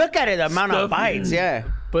good way to look at it. The amount of bites, yeah.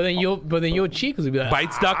 But then you'll cheat because you'll be like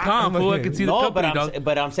bites.com. Fool, I can see the company.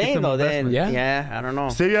 But I'm saying though, then yeah, I don't know.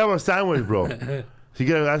 Say you have a sandwich, bro. So you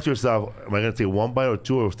gotta ask yourself, am I gonna take 1 bite or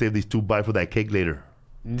 2, or save these 2 bites for that cake later?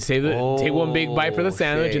 Take 1 big bite for the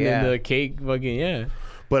sandwich and then the cake, fucking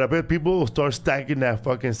But I bet people will start stacking that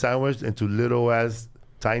fucking sandwich into little ass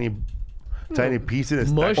tiny pieces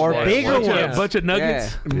and mush or bigger ones. A bunch of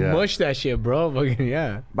nuggets. Yeah. Mush that shit, bro.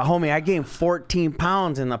 Fucking But homie, I gained 14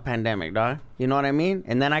 pounds in the pandemic, dog. You know what I mean?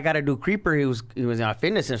 And then I got to do Creeper. He was a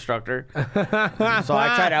fitness instructor. So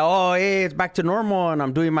I tried to, hey, it's back to normal. And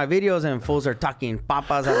I'm doing my videos and fools are talking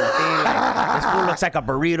papas on the thing. Like, this fool looks like a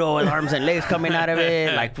burrito with arms and legs coming out of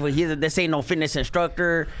it. Like, this ain't no fitness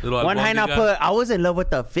instructor. One time I was in love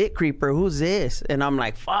with the fit Creeper. Who's this? And I'm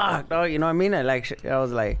like, fuck, dog. You know what I mean? I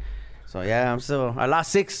was like, so yeah, I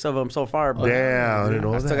lost 6 of them so far. But damn, I didn't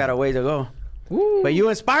know I still got a way to go. Woo. But you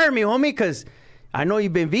inspire me, homie, because I know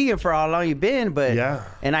you've been vegan for how long you've been, but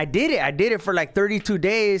and I did it for like 32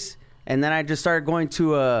 days, and then I just started going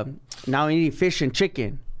to now I'm eating fish and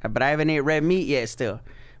chicken, but I haven't ate red meat yet still.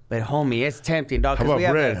 But homie, it's tempting, dog. How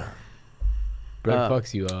about bread? Bread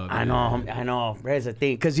fucks you up. I know, bread's a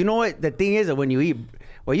thing. Cause you know what the thing is that when you eat.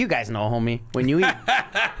 Well, you guys know, homie. When you eat,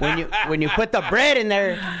 when you put the bread in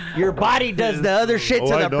there, your body does the other shit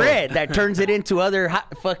to the bread that turns it into other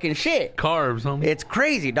hot fucking shit. Carbs, homie. It's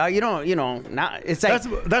crazy, dog. You don't, not. It's like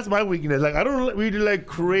that's my weakness. Like I don't really like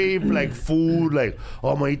crave like food. Like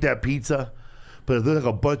I'm gonna eat that pizza, but if there's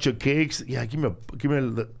like a bunch of cakes, give me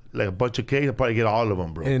like a bunch of cakes. I'll probably get all of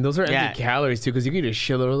them, bro. And those are empty calories too, because you can eat a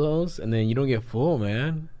shitload of those, and then you don't get full,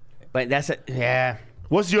 man. But that's it.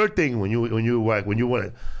 What's your thing when you want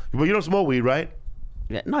it? Well, you don't smoke weed, right?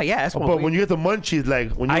 Yeah, no, I smoke but weed. when you get the munchies,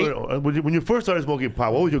 like when you first started smoking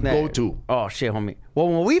pot, what was your go-to? Oh shit, homie. Well,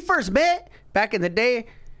 when we first met back in the day,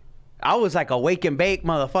 I was like a wake and bake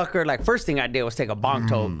motherfucker. Like first thing I did was take a bong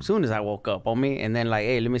toke as soon as I woke up, homie, and then like,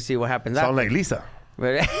 hey, let me see what happens. Sound like Lisa.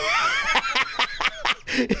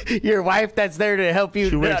 Your wife that's there to help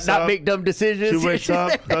you not make dumb decisions. She wakes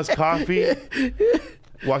up, does coffee.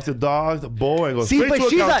 Walks the dogs, the bowl, and goes straight to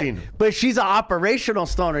accounting. But she's an operational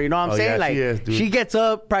stoner, you know what I'm saying? Yeah, like she is, dude. She gets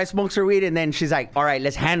up, probably smokes her weed, and then she's like, all right,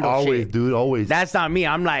 let's handle always, shit. Dude, always. That's not me.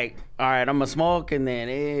 I'm like, all right, I'm gonna smoke, and then,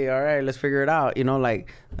 hey, all right, let's figure it out. You know,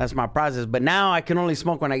 like, that's my process. But now I can only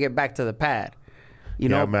smoke when I get back to the pad. You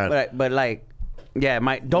know, man. But like, yeah,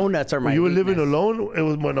 my donuts are my When you were weakness. living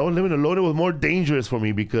alone, when I was living alone, it was more dangerous for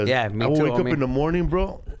me because I would wake up in the morning,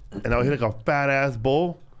 bro, and I would hit like a fat ass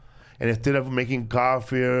bowl. And instead of making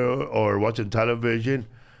coffee or watching television,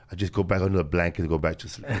 I just go back under the blanket and go back to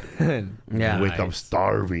sleep. Wake up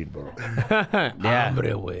starving, bro.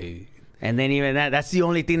 Hambre, way. And then even that's the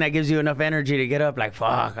only thing that gives you enough energy to get up. Like,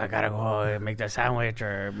 fuck, I gotta go make that sandwich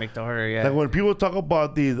or make the order. Yeah. Like when people talk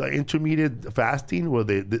about these intermediate fasting, where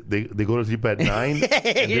they go to sleep at 9, and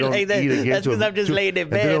they don't eat again. That's because I'm just laying in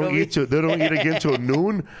bed. They don't eat again till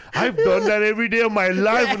noon. I've done that every day of my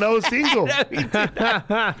life when I was single.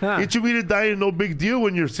 Intermediate diet is no big deal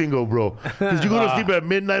when you're single, bro. Because you go to sleep at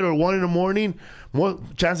midnight or 1 in the morning. More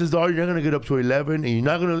chances are you're not gonna get up to 11, and you're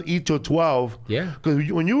not gonna eat till 12. Yeah.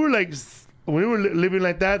 Because when you were living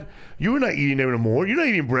like that, you were not eating every morning. You're not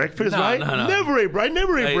eating breakfast, right? No. Never ate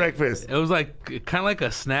breakfast. It was like kind of like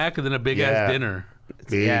a snack and then a big ass dinner.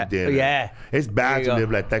 Big dinner. Yeah. It's bad to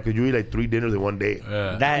live like that because you eat like 3 dinners in one day.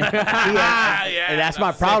 That's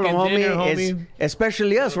my problem, homie.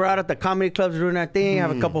 Especially us. We're out at the comedy clubs doing our thing,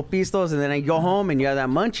 have a couple pistos, and then I go home and you have that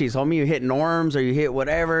munchies, homie. You hit norms or you hit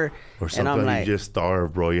whatever. Or sometimes I'm like, you just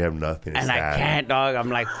starve, bro. You have nothing. And I can't, dog. I'm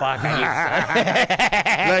like, fuck.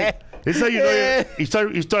 I like, it's how you know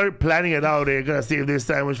you start planning it out. You're gonna save this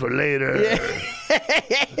sandwich for later.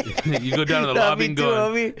 You go down to the No, lobby me and too,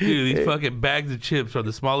 go, homie. dude, these fucking bags of chips are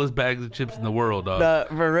the smallest bags of chips in the world, dog.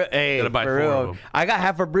 Hey, Gotta buy for 4 real. of 'em. I got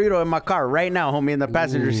half a burrito in my car right now, homie, in the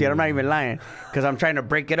passenger seat. I'm not even lying. Because I'm trying to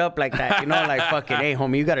break it up like that. You know, like fucking, hey,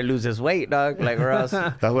 homie, you got to lose this weight, dog. Like, or else.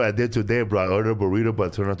 That's what I did today, bro. I ordered a burrito,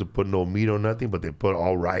 but turned out to put no meat or nothing, but they put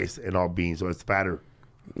all rice and all beans, so it's fatter.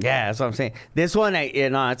 Yeah, that's what I'm saying. This one,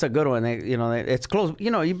 it's a good one. It's close.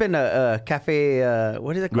 You know, you've been to Cafe,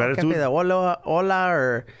 what is it called? Gratitude? Cafe de Hola,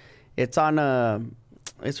 or it's on,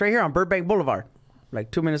 it's right here on Burbank Boulevard,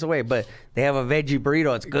 like 2 minutes away. But they have a veggie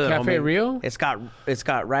burrito. It's good. Cafe homie. Rio? It's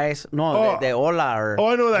got rice. No, de Hola or. Oh,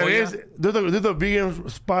 I know that Oh, yeah? is. There's a vegan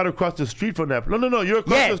spot across the street from that. No, you're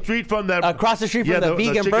across the street from that. Across the street from the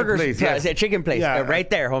vegan chicken burgers, place, yes. chicken place, Yeah. right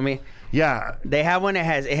there, homie. Yeah. They have one that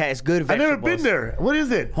has good I've vegetables. never been there. What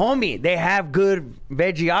is it? Homie, they have good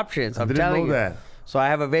veggie options. I'm didn't telling know you. that. So I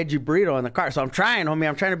have a veggie burrito in the car. So I'm trying, homie.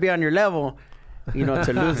 I'm trying to be on your level, you know,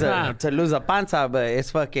 to lose a panza. But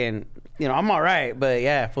it's fucking, you know, I'm all right. But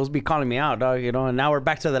yeah, fools be calling me out, dog. You know. And now we're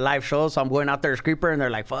back to the live show. So I'm going out there as creeper, and they're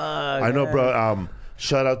like, "Fuck." I know, bro.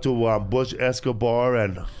 Shout out to Butch Escobar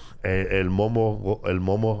and El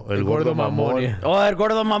Gordo Mamon. yeah. Oh, El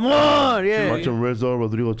Gordo Mamon. Yeah. Martin Rizo,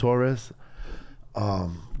 Rodrigo Torres,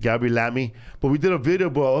 Gabby Lamy. But we did a video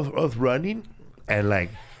about us running, and like,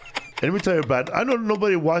 let me tell you about. I know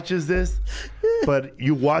nobody watches this, but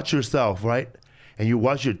you watch yourself, right? And you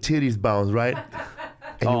watch your titties bounce, right?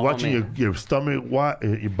 And you're watching your stomach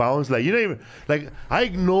you bounce. Like, you don't even, like, I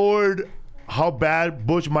ignored how bad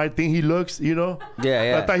Butch might think he looks, you know?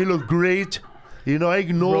 Yeah. I thought he looked great. You know, I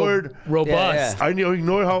ignored. Robust. Yeah. I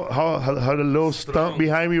ignored how the little stump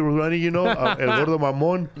behind me was running, you know, El Gordo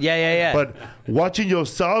Mamon. Yeah. But watching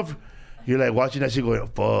yourself, you're like watching that shit going,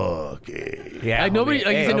 fuck it. Yeah. Like nobody, homie.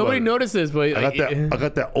 like you Hey, said, nobody notices, but I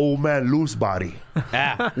got that old man loose body.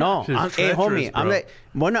 Yeah. No. Shit's Hey, homie. treacherous, I'm bro. like,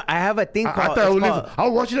 bueno, I have a thing I called. thought I was it's lifting. I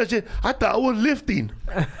was watching that shit. I thought I was lifting.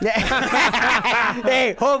 Hey,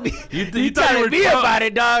 homie. You thought telling you were me toned. about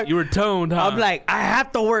it, dog. You were toned, huh? I'm like, I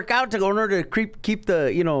have to work out to go in order to keep the,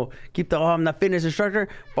 I'm the fitness instructor.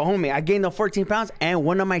 But homie, I gained the 14 pounds and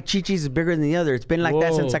one of my chichis is bigger than the other. It's been like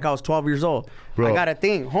that Whoa. since like I was 12 years old. Bro. I got a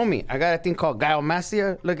thing, homie. I got a thing called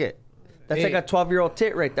gynecomastia. Look at, that's Hey. like a 12-year-old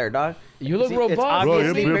tit right there, dog. You look See, robust. It's Bro,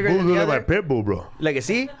 obviously you're bigger than boozing the like my other. pit bull, bro. Like,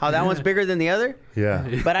 see how that one's bigger than the other? Yeah.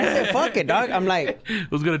 But I said, fuck it, dog. I'm like, it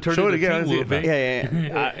was gonna turn Show it into again, Teen let's Wolf, see eh?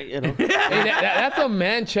 yeah. You know. Hey, that's a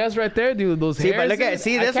man chest right there, dude. Those See, hairs. but look at, dude.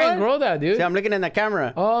 see I this can't one? grow that, dude. See, I'm looking in the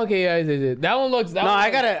camera. Oh, okay, yeah. That one looks. That No, one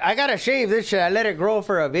I gotta shave this shit. I let it grow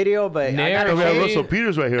for a video, but I Nair, gotta We have shave. Russell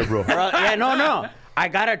Peters right here, bro. Yeah, no. I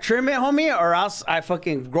gotta trim it, homie, or else I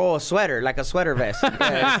fucking grow a sweater, like a sweater vest.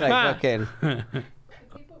 Yeah, it's like fucking. People really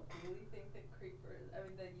think that creepers,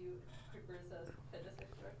 that you creepers as fitness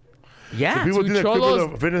instructors. Yeah, People think that cholos-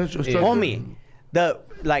 people are fitness instructors. homie.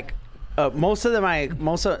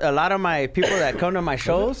 A lot of my people that come to my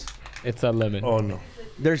shows, It's a lemon. Oh no.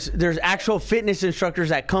 there's actual fitness instructors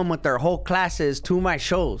that come with their whole classes to my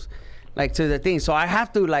shows. Like to the thing, so I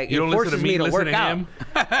have to like. You don't it listen to forces me, me to listen work to out. him.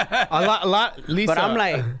 A lot. Lisa, But I'm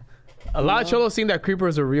like, a lot of cholos think that creeper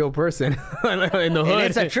is a real person in the hood. and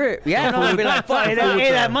it's a trip. Yeah, no, I'll be like, fuck, hey,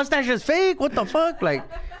 that mustache is fake. What the fuck, like.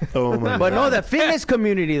 Oh my. But no, the fitness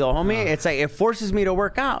community though, homie, it's like it forces me to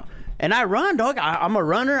work out, and I run, dog. I'm a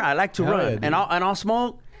runner. I like to Hell run, yeah, dude. and I'll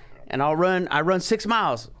smoke, and I'll run. I run 6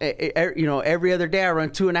 miles. Every other day I run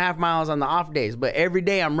 2.5 miles on the off days, but every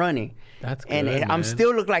day I'm running. That's And good, I'm man.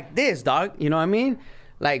 still look like this, dog. You know what I mean?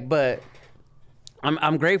 Like, but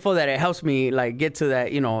I'm grateful that it helps me like get to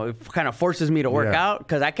that. It kind of forces me to work Yeah. out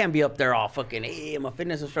because I can't be up there all fucking. Hey, I'm a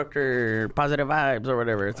fitness instructor, positive vibes or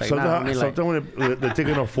whatever. It's like, nah, I mean, like, Sometimes when they're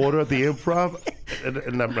taking a photo at the improv,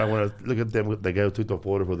 and I want to look at them with the guy who took the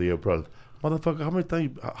photo for the improv. Motherfucker,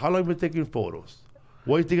 how long have you been taking photos?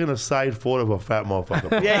 Why are you taking a side photo of a fat motherfucker?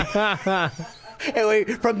 bro? yeah. Hey,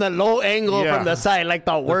 wait, from the low angle, Yeah. from the side, like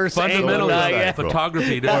the worst angle. Fundamentals dog, of yeah.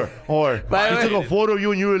 photography, dude. Or By the I took way- a photo of you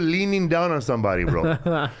and you were leaning down on somebody, bro.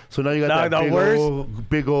 So now you got Dog, that the worst-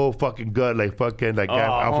 big old fucking gut, like fucking like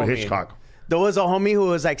Alfred homie. Hitchcock. There was a homie who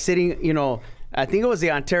was like sitting, I think it was the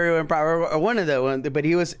Ontario Improv or one of the, but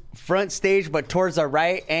he was front stage, but towards the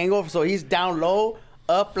right angle. So he's down low,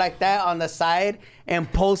 up like that on the side,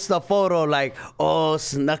 and posts the photo like, oh,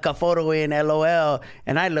 snuck a photo in, LOL.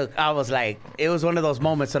 And I was like, it was one of those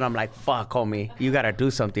moments that I'm like, fuck, homie, you gotta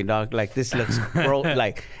do something, dog. Like this looks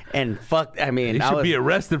like, and fuck, I mean, You I should was, be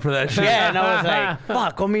arrested for that shit. yeah, and I was like,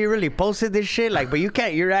 fuck, homie, you really posted this shit? Like, but you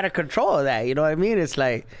can't, you're out of control of that. You know what I mean? It's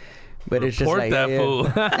like, but it's just Report like, that yeah. fool.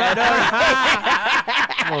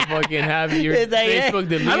 for fucking having your It's like, Facebook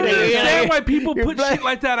deleted. I don't understand why people You're put black. shit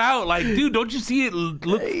like that out. Like, dude, don't you see it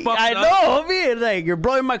look fucked I up? know, homie. It's like, you're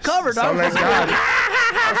blowing my cover, dog. Sound like God.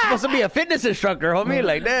 I'm supposed to be a fitness instructor, homie.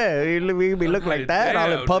 Like that. You look like that,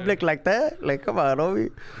 all in Damn, public dude. like that. Like, come on, homie.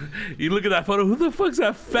 You look at that photo. Who the fuck's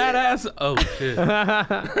that fat ass? Oh shit,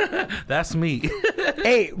 that's me.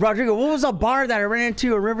 Hey, Rodrigo, what was a bar that I ran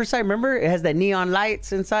into in Riverside? Remember? It has the neon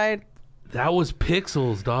lights inside. That was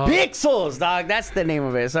Pixels, dog. Pixels, dog. That's the name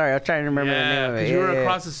of it. Sorry, I was trying to remember the name Yeah, of it. because you were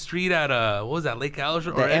across the street at what was that, Lake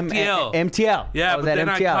Alger or The MTL? MTL. Yeah, I was but at then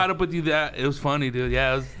I MTL. caught up with you. That it was funny, dude.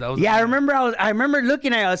 Yeah, that was. Yeah, I remember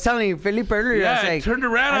looking at it. I was telling Felipe earlier. Yeah, I was like, I turned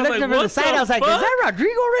around, I was looked like, over the what side. the I was like, is fuck? that Rodrigo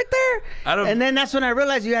right there? I don't- And then that's when I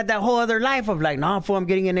realized you had that whole other life of like, nah, fool, I'm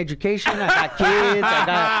getting an education. I got kids. I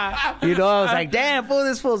got, you know, I was like, damn, fool,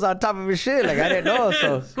 this fool's on top of his shit. Like, I didn't know.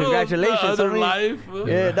 So, congratulations. Other homie. life.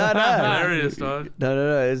 Yeah, nah. Hilarious, dog.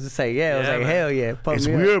 No. It's just like, yeah, I was Yeah, like, man. hell yeah. Pump It's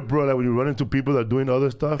me up. weird, bro. Like when you run into people that are doing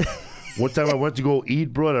other stuff. One time I went to go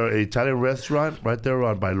eat, bro, at an Italian restaurant right there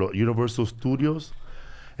on by Universal Studios.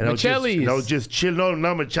 And I was just chilling. No,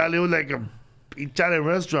 not Michelli. It was like a Italian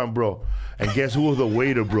restaurant, bro. And guess who was the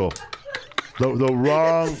waiter, bro? The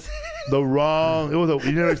wrong. It was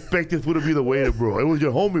you never expected food to be the waiter, bro. It was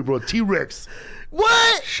your homie, bro. T-Rex.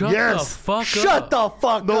 What? Shut Yes. the fuck Shut up. the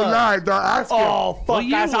fuck No up. lie, dog. Ask him. Oh, fuck. What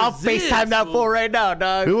year I'll was this, FaceTime that fool? fool right now,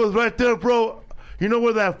 dog. It was right there, bro. You know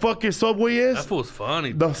where that fucking Subway is? That fool's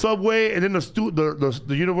funny. The Subway, and then the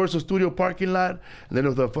Universal Studio parking lot, and then it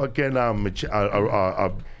was a fucking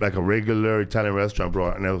like a regular Italian restaurant,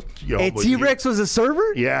 bro. And it was Hey, T-Rex was a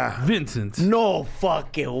server? Yeah, Vincent. No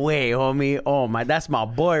fucking way, homie. Oh my, that's my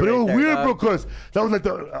boy. but it right was there, weird, dog. bro, because that was like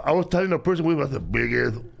I was telling the person we was the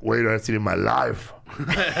biggest waiter I've seen in my life.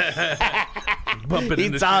 Bumping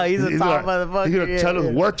in the He's a He's tall gonna- motherfucker. He's gonna tell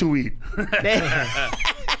us what to eat.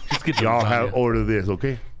 Just get Y'all those on have you. order this,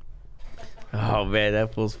 okay? Oh man,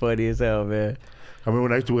 that fool's funny as hell, man. I remember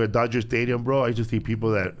when I used to work at Dodger Stadium, bro. I used to see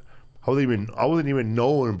people that I wasn't even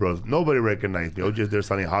known, bro. Nobody recognized me. I was just there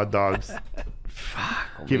selling hot dogs,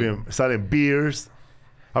 selling beers.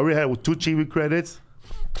 I already had 2 TV credits.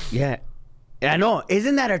 Yeah, I know.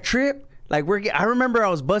 Isn't that a trip? Like I remember I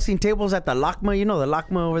was bussing tables at the LACMA. You know the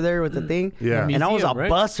LACMA over there with the thing. Yeah. And I was a Museum,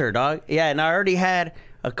 right? busser, dog. Yeah, and I already had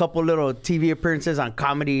a couple little TV appearances on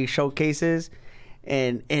comedy showcases,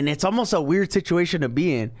 and it's almost a weird situation to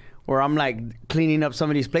be in where I'm like cleaning up some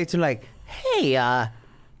of these plates and like, hey,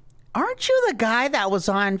 aren't you the guy that was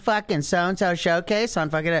on fucking so-and-so showcase on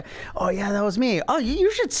fucking... Oh, yeah, that was me. Oh, you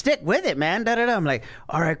should stick with it, man. Da-da-da. I'm like,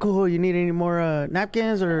 all right, cool. You need any more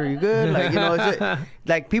napkins or are you good? Like, you know,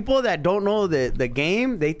 like people that don't know the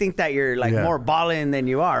game, they think that you're like Yeah. more balling than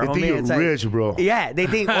you are. They think homie. you're It's like- rich, bro. Yeah, they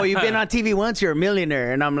think, oh, you've been on TV once, you're a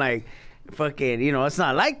millionaire. And I'm like, fucking, you know, it's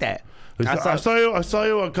not like that. I saw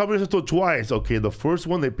you on Comedy Central twice. Okay, the first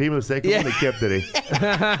one they paid me, the second one they kept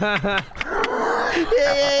it.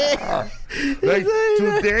 Like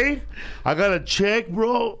today, I got a check,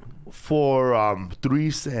 bro, for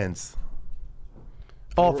 3 cents.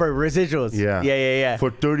 Oh, for residuals. Yeah.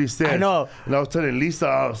 For 30 cents. I know. And I was telling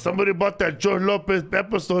Lisa, somebody bought that George Lopez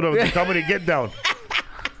episode of the Comedy Get Down.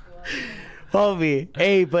 Homie.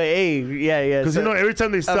 Yeah. Because you know, every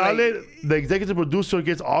time they sell like- it, the executive producer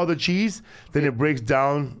gets all the cheese, then it breaks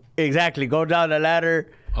down. Exactly. Go down the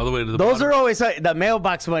ladder. All the way to the Those bottom. are always the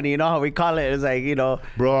mailbox money, you know how we call it. It's like, you know.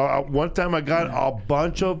 Bro, one time I got a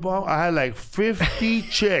bunch of them. I had like 50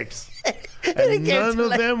 checks. And none of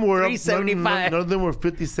them were $3.75. none of them were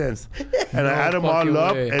 50 cents. And I added them all fucking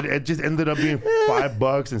up, way. and it just ended up being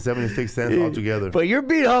 $5 and 76 cents altogether. But you're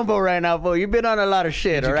being humble right now, bro. You've been on a lot of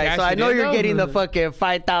shit, Did you all right? cash So I it know in, you're though? getting the fucking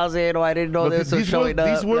 5,000. Oh, I didn't know But this was these showing up.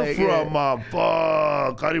 these were like, from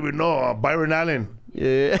I don't even know, Byron Allen.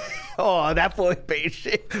 yeah. Oh, that boy paid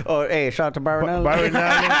shit. Oh, hey, shout out to Byron Allen. Byron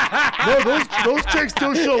Allen. No, those checks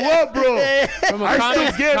still show up, bro. From a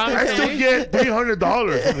I still conversation? get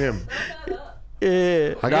 $300 from him.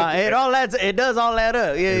 Yeah. I Nah, get- it does all add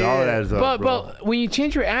up. Yeah, It yeah. all adds up, bro. But when you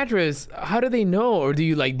change your address, how do they know? Or do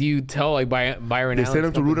you tell like Byron They Allen? sent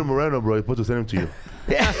him to Rudy Moreno, bro. He's supposed to send him to you.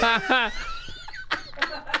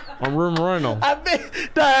 on Room Moreno. I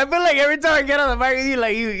feel like every time I get on the mic with you,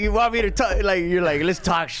 like you want me to talk, like you're like, let's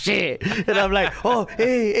talk shit, and I'm like, oh,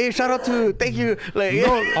 hey, shout out to, thank you, like,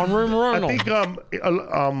 On Room Moreno. I think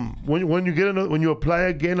when you apply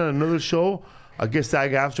again on another show, I guess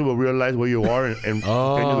SAG-AFTRA will realize where you are and send you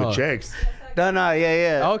the checks. no,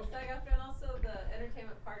 yeah. Oh, SAG-AFTRA and also the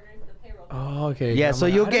entertainment partners, the payroll. oh, okay. Yeah, I'm so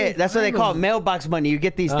like, you'll how do they get, that's what they find call it, those? mailbox money. You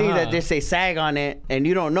get these things that Uh-huh. just say SAG on it, and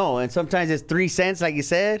you don't know. And sometimes it's 3 cents, like you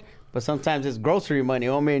said, But sometimes it's grocery money,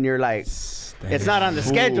 homie, and you're like, it's not on the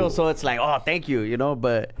schedule, so it's like, oh, thank you, you know.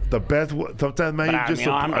 But the best, sometimes, man, you just.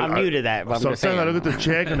 I'm new to that. Sometimes I look at the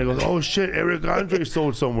check and it goes, oh shit, Eric Andre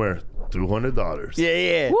sold somewhere $200.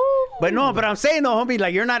 Yeah. Woo! But no, but I'm saying though, homie,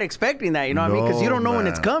 like you're not expecting that, you know what I mean? Because you don't know when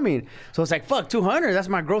it's coming. So it's like, fuck, 200. That's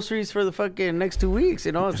my groceries for the fucking next 2 weeks,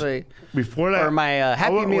 you know. It's like before that, or my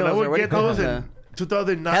Happy Meals, I would or what get do you call those in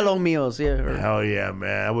 2009. Hello Meals, yeah. Hell yeah,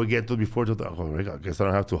 man! I would get those before 2000. Oh, I guess I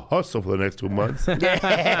don't have to hustle for the next 2 months.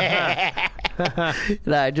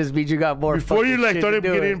 Nah, it just means you got more. Before you like started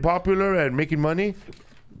getting it. popular and making money.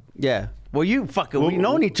 Yeah. Well, you fucking we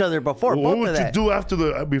known each other before. What would you do after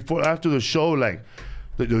the show? Like,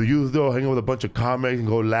 the youth though, hang out with a bunch of comics and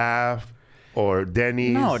go laugh, or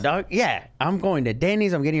Denny's. No, dog. Yeah, I'm going to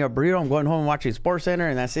Denny's. I'm getting a burrito. I'm going home and watching Sports Center,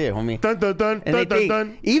 and that's it, homie. Dun, dun, dun, and dun, dun,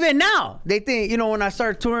 dun. Even now, they think, you know, when I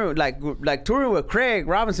started touring, like touring with Craig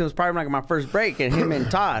Robinson was probably like my first break, and him and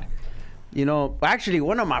Todd. You know, actually,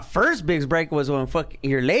 one of my first big break was when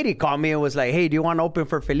your lady called me and was like, "Hey, do you want to open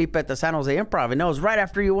for Felipe at the San Jose Improv?" And that was right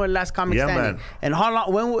after you won Last Comic Standing. Man. And how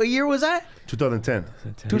long? What year was that? 2010.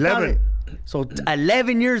 11. So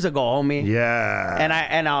 11 years ago, homie. Yeah.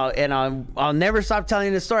 And I'll never stop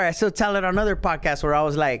telling the story. I still tell it on other podcasts where I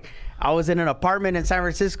was like, I was in an apartment in San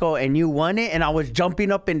Francisco and you won it, and I was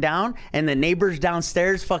jumping up and down, and the neighbors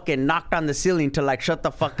downstairs fucking knocked on the ceiling to like shut the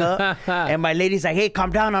fuck up. And my lady's like, "Hey, calm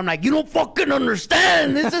down." I'm like, "You don't fucking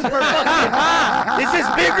understand. This is for fucking this is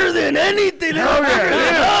bigger than anything.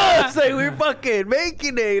 It's like we're fucking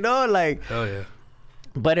making it, you know, like." Oh yeah.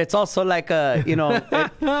 But it's also like you know,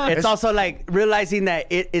 it's also like realizing that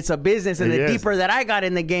it's a business, and the deeper that I got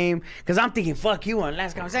in the game, because I'm thinking, fuck you on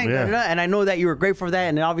Last Comic Standing, and I know that you were great for that,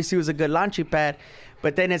 and it obviously was a good launching pad.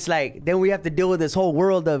 But then it's like, then we have to deal with this whole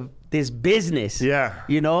world of this business,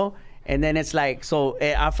 you know. And then it's like, so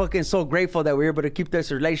I'm fucking so grateful that we're able to keep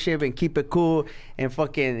this relationship and keep it cool and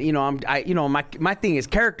fucking, you know, my thing is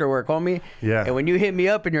character work, homie. Yeah. And when you hit me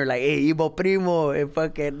up and you're like, "Hey, Ibo Primo," and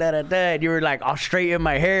fucking da-da-da, and you were like, "I'll straighten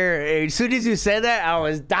my hair." And as soon as you said that, I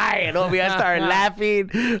was dying, homie. I started laughing.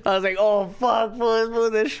 I was like, "Oh, fuck, fool,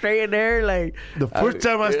 this straighten hair." Like, the first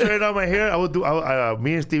time I straightened out my hair,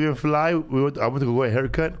 me and Steven Fly, I went to go get a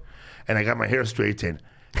haircut, and I got my hair straightened.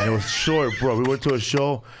 And it was short, bro. We went to a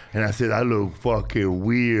show, and I said, "I look fucking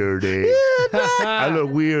weird, eh? I look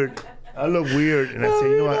weird. And I said,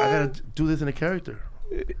 "You know what? I gotta do this in a character."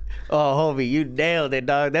 Oh, homie, you nailed it,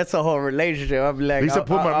 dog. That's a whole relationship. I'm like, I used to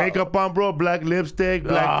put my makeup on, bro. Black lipstick,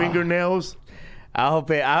 black fingernails. I hope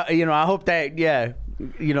that, yeah,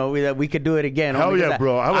 you know, that we could do it again. Hell yeah,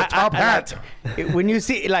 bro. I have a top hat. When you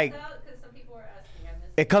see, like, Some people were asking,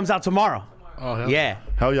 it comes out tomorrow. Oh, hell yeah.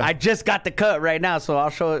 Hell yeah. I just got the cut right now, so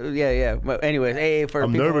I'll show it. Yeah. But anyways, hey, for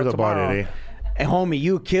I'm people nervous tomorrow, about it, eh? And homie,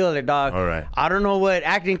 you killed it, dog. All right. I don't know what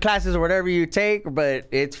acting classes or whatever you take, but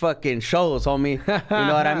it's fucking shows, homie. You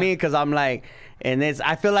know what I mean? Because I'm like, and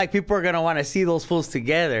I feel like people are gonna want to see those fools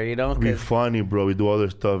together, you know? It'd be funny, bro. We do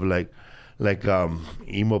other stuff like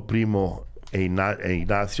Imo Primo and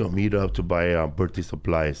Ignacio meet up to buy birthday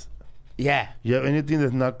supplies. Yeah. You have anything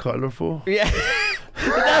that's not colorful? Yeah.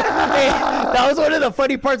 That was one of the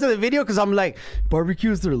funny parts of the video, because I'm like,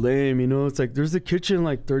 barbecues, they're lame, you know. It's like, there's a kitchen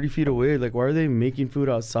like 30 feet away. Like, why are they making food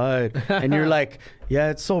outside? And you're like, yeah,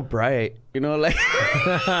 it's so bright, you know, like,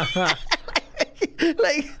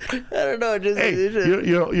 like, I don't know.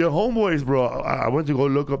 Your homeboys, bro. I went to go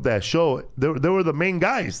look up that show. They were the main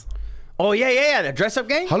guys. Oh yeah, the dress up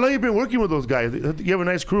gang. How long you been working with those guys? You have a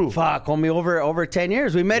nice crew. Fuck, homie, over 10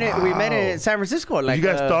 years. We met it. We met in San Francisco. Like, you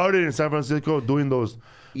guys started in San Francisco doing those.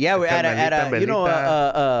 Yeah, we at a you know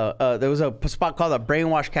there was a spot called the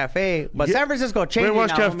Brainwash Cafe, but San Francisco changed.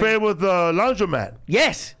 Brainwash Cafe with the laundromat.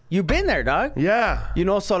 Yes, you've been there, dog. Yeah. You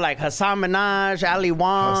know, so like Hassan Minaj, Ali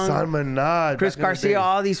Wong, Chris Garcia,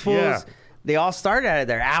 all these fools. Yeah. They all started out of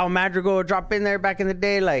there. Al Madrigal would drop in there back in the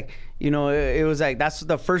day. Like, you know, it was like, that's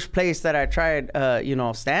the first place that I tried, you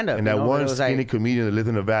know, stand-up. And that one skinny comedian that lives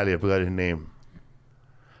in the valley, I forgot his name.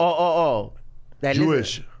 Oh.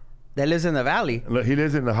 Jewish. That lives in the valley. He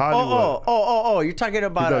lives in the Hollywood. Oh. You're talking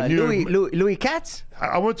about Louis Katz?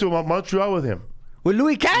 I went to Montreal with him. With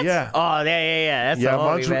Louis Katz? Yeah. Oh, yeah. That's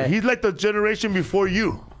Montreal. Man. He's like the generation before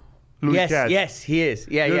you, Louis Katz. Yes, he is.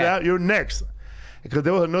 Yeah. You're next. Because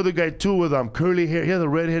there was another guy too with curly hair. He has a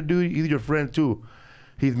redhead dude. He's your friend too.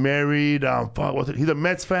 He's married. He's a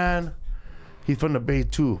Mets fan. He's from the Bay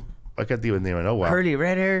too. I can't think of his name. I know why. Curly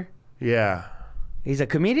red hair. Yeah. He's a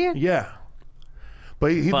comedian. Yeah.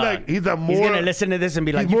 But he's more. He's gonna listen to this and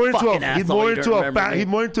be like, "You fucking asshole." He's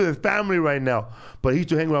more into his family right now. But he used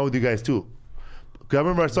to hang around with you guys too. Cause I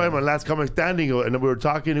remember I saw him on Last Comic Standing, and we were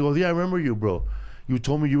talking. He goes, "Yeah, I remember you, bro." you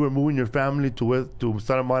told me you were moving your family to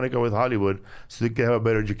Santa Monica with Hollywood so they could have a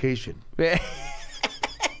better education. Yeah,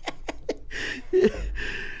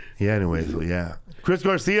 anyway, so yeah. Chris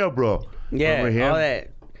Garcia, bro. Yeah, all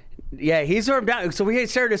that. Yeah, he's sort of down. So we had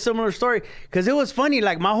shared a similar story because it was funny.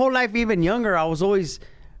 Like my whole life, even younger, I was always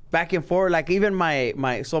back and forth. Like even my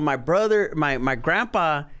brother, my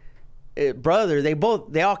grandpa, brother,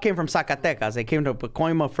 they all came from Zacatecas. They came to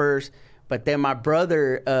Pacoima first, but then my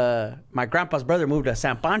grandpa's brother moved to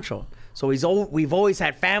San Pancho. So we've always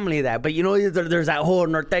had family that, but you know, there's that whole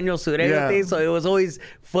norteño sureño thing. So it was always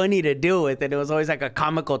funny to deal with, and it was always like a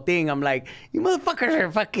comical thing. I'm like, you motherfuckers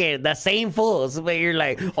are fucking the same fools, but you're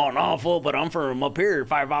like, oh no, fool, but I'm from up here,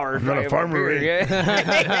 5 hours. I'm not a farmer,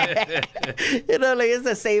 yeah. You know, like it's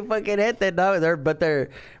the same fucking head that they're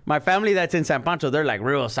my family that's in San Pancho. They're like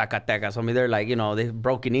real Zacatecas. I mean, they're like, you know, they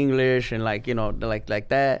broken English and like, you know, like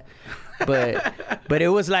that. But it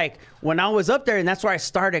was like when I was up there, and that's where I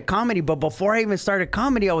started comedy. But before I even started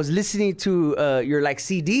comedy, I was listening to your like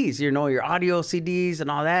CDs, you know, your audio CDs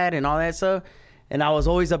and all that stuff. And I was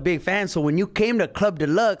always a big fan. So when you came to Club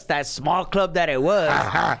Deluxe, that small club that it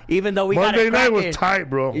was, even though we Monday got it cracking, night was tight,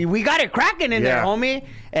 bro. We got it cracking in there, homie.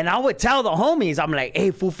 And I would tell the homies, I'm like,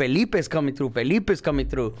 hey, fool, Felipe's coming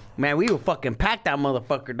through. Man, we would fucking pack that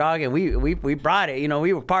motherfucker, dog. And we brought it. You know,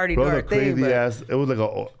 we were partying. Bro, the crazy ass. It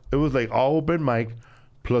was like all open mic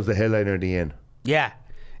plus the headliner at the end. Yeah.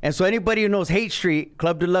 And so anybody who knows Haight Street,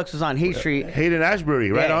 Club Deluxe was on Haight Street. Haight and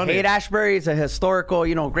Ashbury, right on it. Haight-Ashbury is a historical,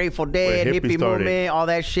 you know, Grateful Dead, hippie movement, all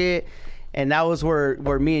that shit. And that was where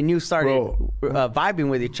me and you started vibing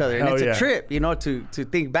with each other. And it's a trip, you know, to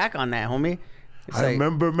think back on that, homie. I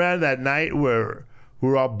remember, man, that night where we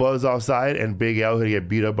were all buzzed outside and Big Al had to get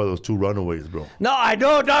beat up by those 2 runaways, bro. No, I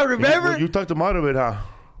don't remember. You talked him out of it, huh?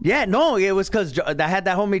 Yeah, no, it was because I had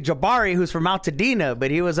that homie Jabari who's from Altadena, but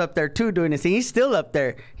he was up there too doing this thing. He's still up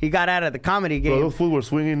there. He got out of the comedy game. Bro, those fools were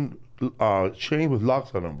swinging chains with locks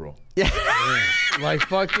on them, bro. Yeah. Like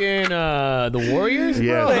fucking the Warriors,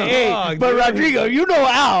 bro. Yeah. Hey, but Rodrigo, you know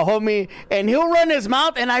Al, homie, and he'll run his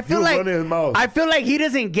mouth, and I feel like he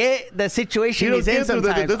doesn't get the situation he's in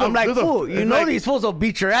sometimes. I'm like, fool, you know these fools will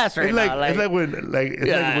beat your ass right now. It's like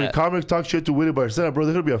when comics talk shit to Willie Barcena, bro.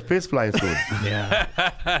 There's gonna be a fist flying soon.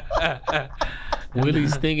 Yeah.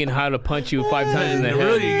 Willie's thinking how to punch you 5 times in the head.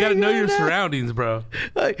 Really, you gotta know your surroundings, bro.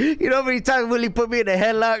 You know how many times Willie put me in a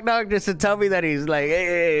headlock, dog, just to tell me that he's like,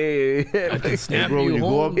 hey. I can snap bro, you when you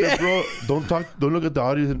home. go up there, bro, don't look at the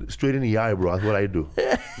audience straight in the eye, bro. That's what I do.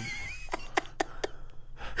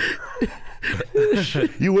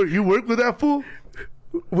 You work with that fool?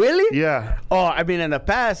 Willie? Yeah. Oh, I mean, in the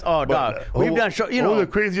past, dog. We've done shows, you know. The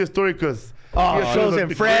craziest story, because... shows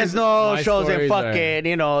in Fresno, shows in fucking, are...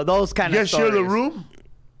 you know, those kind of stories. You guys share the room?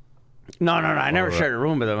 No. I never shared a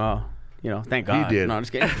room with him. Oh, you know, thank God. He did. No, I'm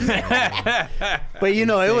just kidding. But, you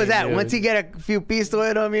know, it was that. Once he get a few pieces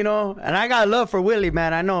with him, you know, and I got love for Willie,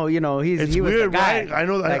 man. I know, you know, he was weird, the guy right? I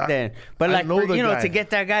know that. back then. But, like, to get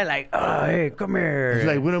that guy, like, oh, hey, come here. It's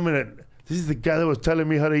like, wait a minute. This is the guy that was telling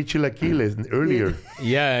me how to eat chilaquiles earlier.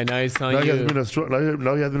 Yeah, now he's telling you.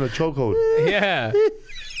 Now he has been a chokehold. Yeah.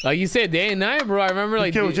 Like you said, day and night, bro. I remember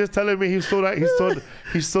like he was just telling me he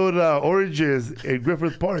sold oranges in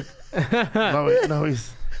Griffith Park. now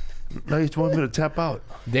he's wanting me to tap out.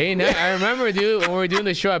 Day and night. I remember, dude, when we were doing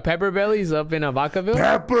the show at Pepper Belly's up in Vacaville.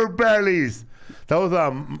 Pepper Belly's. That was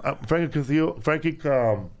Frankie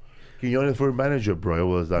Quinones for manager, bro. It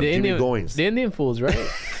was Jimmy Goins. The Indian fools, right?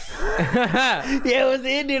 Yeah, it was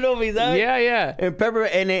the Indian homies, huh? Yeah. And Pepper,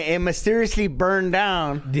 and it mysteriously burned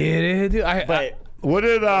down. Did it, dude? What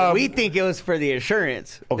did we think it was for the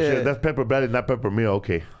insurance? Okay, that's Pepper Belly, not Pepper Meal.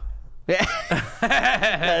 Okay. Yeah.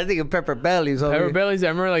 I think of Pepper Belly's. Pepper Belly's. I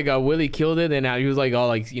remember like Willie killed it, and he was like all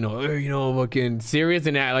like you know fucking serious,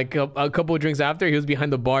 and like a couple of drinks after, he was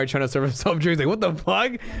behind the bar trying to serve himself drinks. Like, what the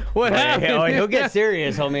fuck? What happened? He'll get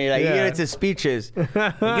serious, homie. Like he gets his speeches. You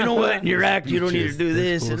know what? In your act, you don't need to do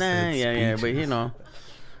this and that. Yeah. But you know,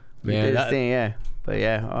 this thing, yeah. But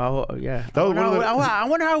yeah, I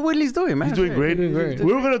wonder how Willie's doing, man. He's doing great.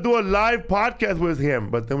 We were gonna do a live podcast with him,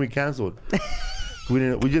 but then we canceled.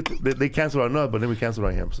 They canceled on us, but then we canceled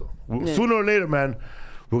on him. So sooner or later, man,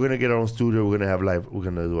 we're gonna get our own studio. We're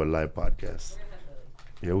gonna do a live podcast.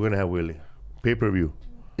 Yeah, we're gonna have Willie. Pay-per-view.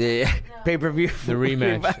 Yeah, pay-per-view. The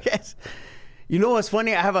rematch. You know what's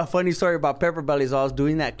funny? I have a funny story about Pepper Belly's. I was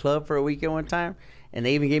doing that club for a weekend one time, and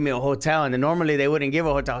they even gave me a hotel. And then normally they wouldn't give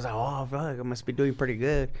a hotel. I was like, oh, fuck, I must be doing pretty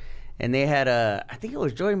good. and they had I think it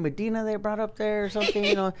was Joey Medina they brought up there or something.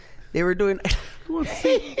 You know, they were doing. Want to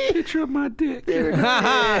see a picture of my dick?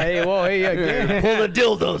 Hey, whoa, hey, again. Pull the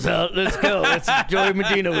dildos out. Let's go. It's Joey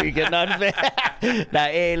Medina weekend. Not bad. Nah,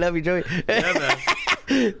 hey, love you, Joey. Yeah,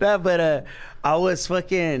 man. Nah, but I was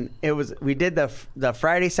fucking. It was. We did the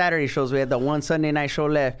Friday Saturday shows. We had the one Sunday night show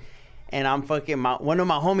left, and I'm fucking. One of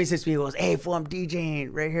my homies says to me, he goes, "Hey, fool, I'm DJing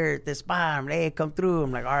right here at this spot. I'm like, hey, come through."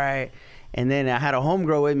 I'm like, all right. And then I had a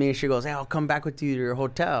homegirl with me, and she goes, "Hey, I'll come back with you to your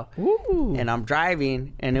hotel." Ooh. And I'm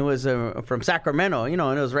driving, and it was from Sacramento, you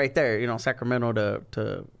know, and it was right there, you know, Sacramento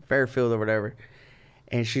to Fairfield or whatever.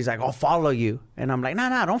 And she's like, "I'll follow you." And I'm like,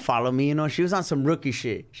 nah, don't follow me. You know, she was on some rookie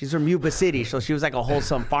shit. She's from Yuba City, so she was like a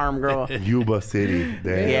wholesome farm girl. Yuba City.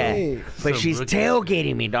 Damn. Yeah. But she's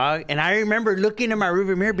tailgating me, dog. And I remember looking in my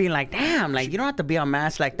rearview mirror being like, damn, like, you don't have to be on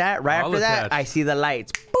mask like that. Right All after that, attached. I see the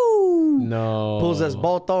lights. Boom. No. Pulls us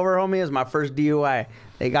both over, homie. It was my first DUI.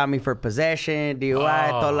 They got me for possession,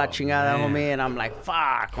 DUI, toda la chingada, man. homie. And I'm like,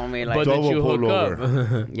 fuck, homie. Like, But did you hook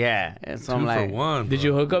pullover. up? yeah. And so I'm 2 like, for 1. Did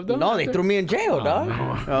you hook up though? no, they threw me in jail, dog.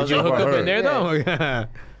 I was Did you like, hook up her? in there though?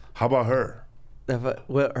 How about her?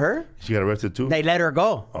 what, her? She got arrested too? They let her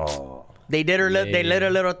go. Oh. They did they let her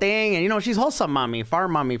little thing, and you know she's wholesome mommy,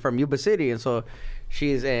 farm mommy from Yuba City, and so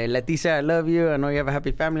she's Leticia. I love you. I know you have a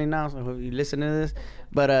happy family now, so I hope you listen to this.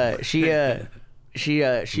 But she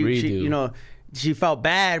you know, she felt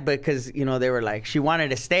bad because you know they were like she wanted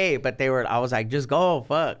to stay, but I was like, just go,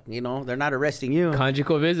 fuck, you know, they're not arresting you.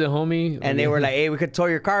 Conjugal visit, homie. And they were like, hey, we could tow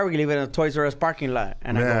your car. We can leave it in the Toys R Us parking lot.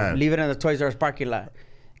 And I go, Man. leave it in the Toys R Us parking lot.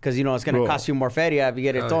 Because, you know, it's going to Bro. cost you more feria if you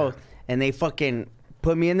get it towed. And they fucking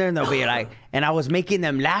put me in there and they'll be like, and I was making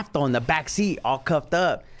them laugh though in the back seat, all cuffed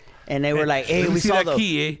up. And they were like, hey, Let me we see saw that those.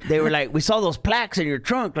 key, eh? They were like, we saw those plaques in your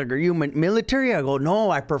trunk. Like, are you military? I go, no,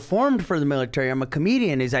 I performed for the military. I'm a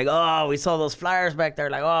comedian. He's like, oh, we saw those flyers back there.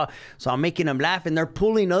 Like, oh. So I'm making them laugh. And they're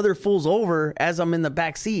pulling other fools over as I'm in the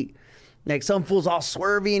back seat. Like some fools all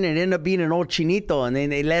swerving and end up being an old chinito, and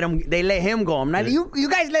then they let him go. I'm not. You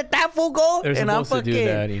guys let that fool go, They're and I'm supposed to fucking, do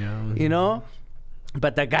that, you know. You know.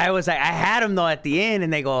 But the guy was like, I had him though at the end,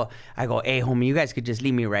 and I go, hey homie, you guys could just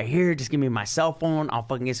leave me right here. Just give me my cell phone. I'll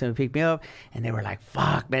fucking get someone to pick me up. And they were like,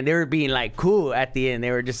 fuck, man. They were being like cool at the end.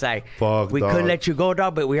 They were just like, Fuck, we dog. could let you go,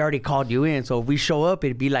 dog, but we already called you in. So if we show up,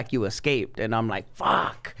 it'd be like you escaped. And I'm like,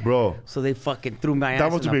 fuck, Bro. So they fucking threw my ass.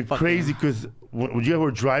 That must in have the been fucking- crazy because when you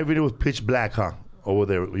were driving, it was pitch black, huh? Over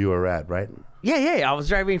there you were at, right? Yeah. I was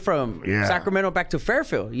driving from Yeah. Sacramento back to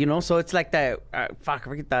Fairfield, you know, so it's like that. Fuck, I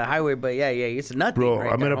forget the highway, but yeah, it's nothing. Bro,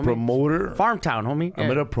 right I met there, a homie. promoter. Farm town, homie. I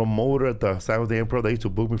met a promoter at the San Jose Improv. They used to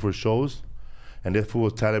book me for shows. And this fool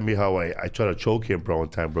was telling me how I tried to choke him, bro, one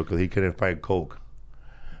time, bro, because he couldn't find coke.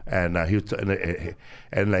 And he was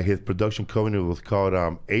and like his production company was called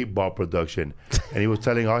 8 Ball Production, and he was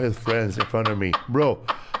telling all his friends in front of me, bro,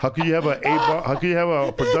 how can you have a 8 Ball? How can you have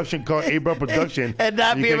a production called 8 Ball Production And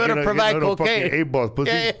not you be can't able to get provide no cocaine? fucking 8 balls,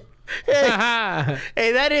 pussy. Hey,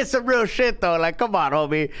 that is some real shit though. Like, come on,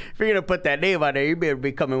 homie. If you're gonna put that name on there, you better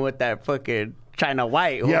be coming with that fucking China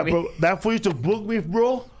White, homie. Yeah, bro, that fool used to book me,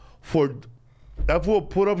 bro, for that fool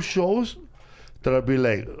put up shows that I'd be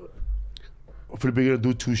like, Felipe, you're gonna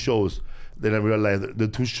do 2 shows. Then I realized the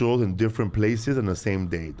 2 shows in different places on the same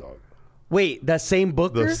day, dog. Wait, the same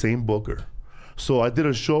booker? The same booker. So I did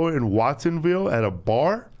a show in Watsonville at a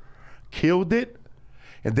bar, killed it,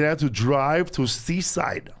 and then I had to drive to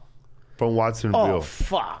Seaside from Watsonville. Oh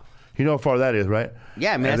fuck. You know how far that is, right?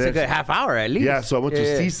 Yeah, man, And that's a then- good half hour at least. Yeah, so I went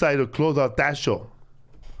to Seaside to close out that show.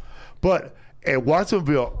 But at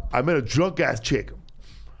Watsonville, I met a drunk ass chick.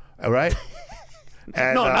 All right?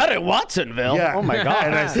 And, No, not in Watsonville. yeah. Oh my god.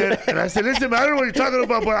 And I said, listen, man, I don't know what you're talking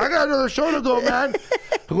about, but I got another show to go, man.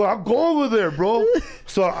 I go, I'm going over there, bro.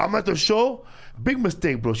 So I'm at the show. Big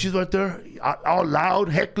mistake, bro. She's right there, all loud,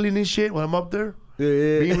 heckling and shit when I'm up there,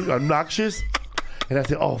 being obnoxious. And I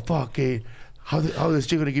said, oh fuck, hey, how is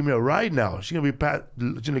she gonna give me a ride now? She's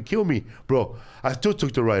gonna kill me, bro. I still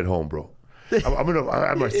took the ride home, bro. I have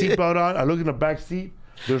my seatbelt on. I look in the back seat.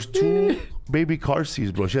 There's 2 baby car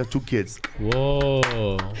seats, bro. She has 2 kids.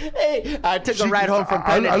 Whoa. Hey, I took a ride home from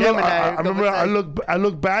Planet I Gemini. remember I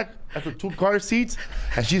look back at the 2 car seats,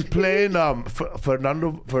 and she's playing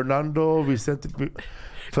Fernando Vicente.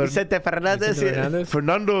 Vicente Fernandez.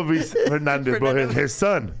 Fernando Fernandez, bro, his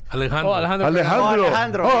son. Alejandro. Oh,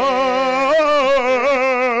 Alejandro. Alejandro.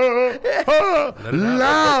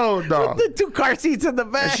 Loud, dog. The 2 car seats in the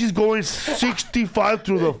And back. she's going 65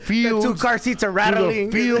 through the The fields. 2 car seats are Through rattling.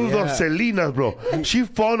 the fields of Salinas, bro. She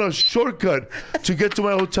found a shortcut to get to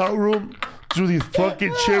my hotel room through this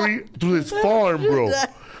fucking through this farm, bro.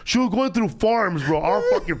 She was going through farms, bro, all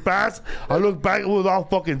fucking fast. I looked back, it was all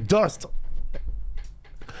fucking dust.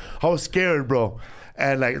 I was scared, bro.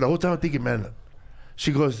 And like the whole time I'm thinking, man,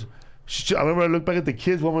 she goes, I remember I looked back at the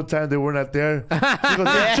kids one more time, they were not there. She goes,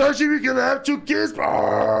 Churchy, we can have 2 kids.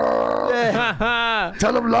 Tell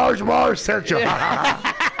them Large Mars sent you.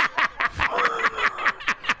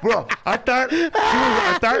 Bro, I thought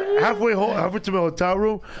halfway to my hotel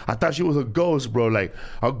room, I thought she was a ghost, bro. Like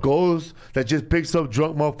a ghost that just picks up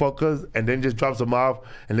drunk motherfuckers and then just drops them off,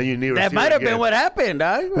 and then you never see her That might have again. been what happened,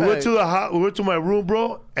 dog. We went to my room,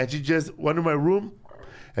 bro, and she just went in my room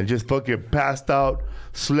and just fucking passed out,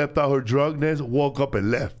 slept out her drunkenness, woke up and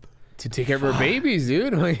left. To take care of her babies,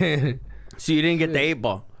 dude. So you didn't get the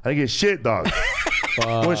 8-ball. I didn't get shit, dog.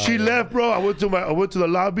 When she left, bro, I went to the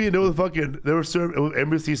lobby and they were serving, it was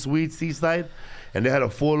Embassy Suites Seaside, and they had a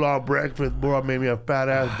full-on breakfast, bro. I made me a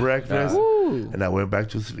fat-ass breakfast, and I went back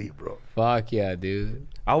to sleep, bro. Fuck yeah, dude.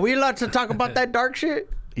 Are we allowed to talk about that dark shit?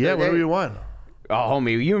 Yeah, whatever you want. Oh,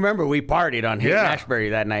 homie, you remember we partied on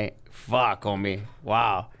Ashbury that night. Fuck, homie.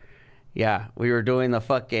 Wow. Yeah, we were doing the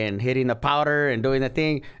fucking hitting the powder and doing the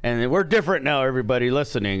thing, and we're different now, everybody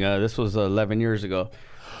listening. This was 11 years ago.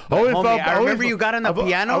 Homie, I remember you got on the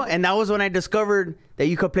piano, and that was when I discovered that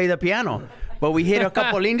you could play the piano. But we hit a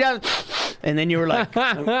couple linjas, and then you were like,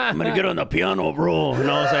 I'm going to get on the piano, bro.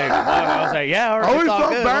 And I was like, yeah, all right. I always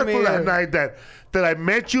felt bad for that night that I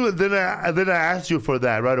met you, and then I asked you for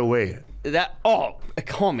that right away.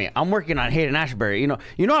 Homie, I'm working on Hayden Ashbury. You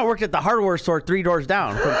know, I worked at the hardware store 3 doors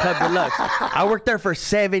down from Club Deluxe. I worked there for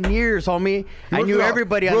 7 years, homie. I knew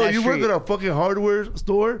everybody on that street. Bro, you work at a fucking hardware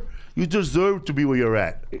store? You deserve to be where you're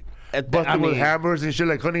at. Busting with hammers and shit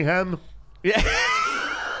like Cunningham. Yeah.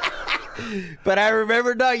 But I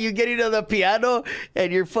remember, dog, you getting on the piano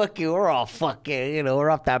and we're all fucking, we're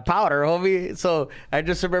off that powder, homie. So I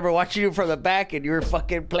just remember watching you from the back and you were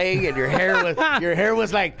fucking playing and your hair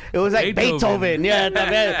was like, it was like Beethoven.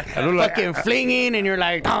 Yeah, fucking flinging and you're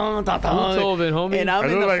like, Beethoven, homie. And I'm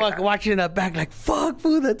in the fucking watching in the back like, fuck,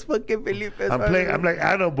 fool, that's fucking Felipe Esparza. I'm like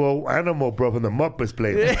Animal, bro, from the Muppets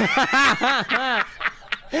playing.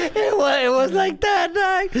 It was like that,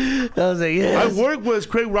 dog. I was like, yes. I worked with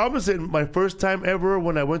Craig Robinson my first time ever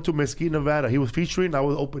when I went to Mesquite, Nevada. He was featuring, I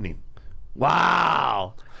was opening.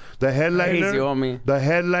 Wow. The headliner. Crazy, homie. The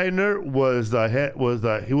headliner he was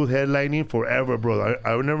headlining forever, bro.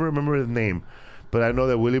 I never remember his name, but I know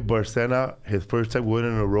that Willie Barcena, his first time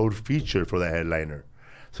winning a road feature for the headliner.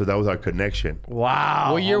 So that was our connection.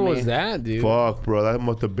 Wow. What year was that, dude? Fuck, bro. That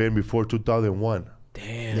must have been before 2001.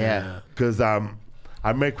 Damn. Yeah. Because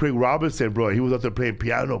I met Craig Robinson, bro. He was out there playing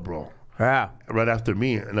piano, bro. Yeah. Right after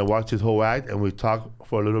me. And I watched his whole act, and we talked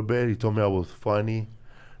for a little bit. He told me I was funny,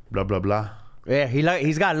 blah, blah, blah. Yeah,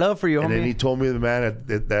 he's got love for you, homie. And then he told me the man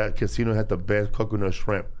that casino had the best coconut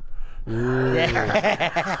shrimp.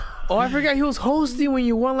 Yeah. Oh, I forgot he was hosting when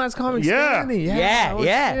you won last Comic Standing.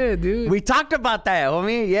 Yeah. Shit, dude. We talked about that,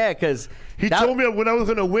 homie. Yeah, because he told me when I was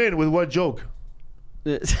gonna win with what joke.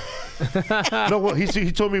 No, well,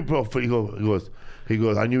 he told me, bro. He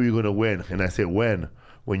goes. I knew you were gonna win, and I said when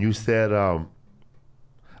you said I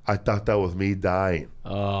thought that was me dying.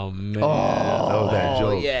 Oh man. That was that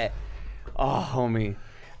joke. Yeah. Oh, homie.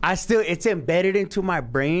 It's embedded into my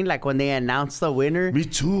brain, like when they announced the winner. Me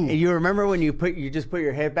too. And you remember when you just put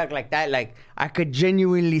your head back like that? Like, I could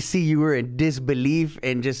genuinely see you were in disbelief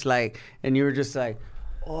and just like, and you were just like,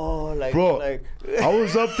 oh, like. Bro, like. I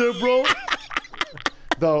was up there, bro.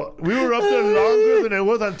 We were up there longer than it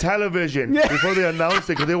was on television before they announced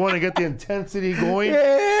it because they want to get the intensity going.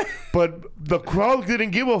 Yeah. But the crowd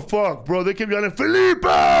didn't give a fuck, bro. They kept yelling, Felipe!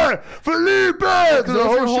 Felipe! Through the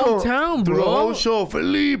whole show. Hometown, bro. Through the whole show,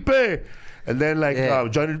 Felipe! And then, like,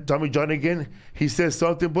 Tommy John again, he said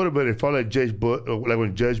something, but it felt like like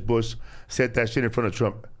when Judge Bush said that shit in front of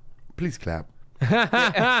Trump. Please clap. But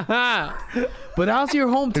how's your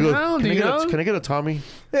hometown, Can I get a Tommy?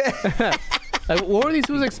 Like, what were these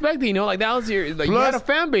fools expecting? Like that was your you had a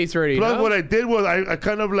fan base already. Plus, what I did was I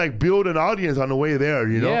kind of like built an audience on the way there.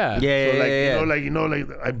 Yeah. So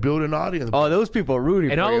I built an audience. Oh, those people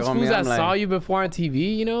rooting and for you. And all those fools that saw you before on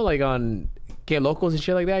TV, like on Locals and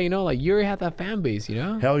shit like that, like you already had that fan base,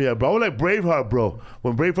 Hell yeah, bro. I was like Braveheart, bro.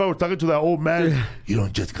 When Braveheart was talking to that old man, you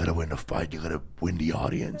don't just gotta win the fight, you gotta win the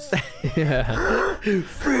audience. Yeah.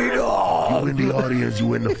 Freedom. You win the audience, you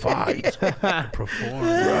win the fight. Perform.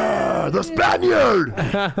 The Spaniard.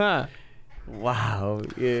 Wow.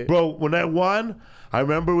 Yeah. Bro, when I won, I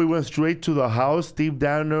remember we went straight to the house, Steve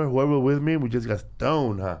Downer, whoever was with me, we just got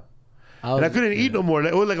stoned, huh? And I couldn't eat no more.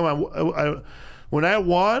 It was like when I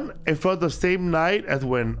won, it felt the same night as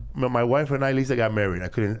when my wife and I, Lisa, got married. I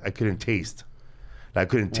couldn't taste. I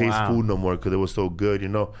couldn't taste food no more because it was so good, you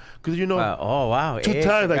know. Because, you know, oh, wow. 2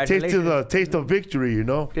 times I tasted the taste of victory, you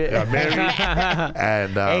know. Got married.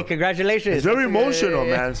 And, hey, congratulations. It's very emotional,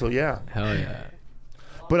 man. So, yeah. Hell yeah.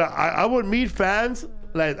 But I would meet fans,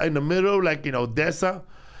 like, in the middle, like, in Odessa.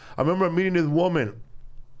 I remember meeting this woman,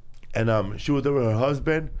 and she was there with her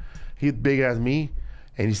husband. He's big as me.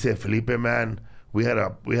 And he said, Felipe, man, we had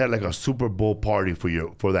like a Super Bowl party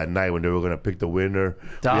for that night when they were gonna pick the winner.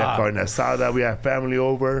 Dog. We had carne asada. We had family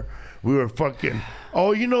over. We were fucking.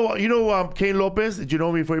 Oh, you know, Kane Lopez. Did you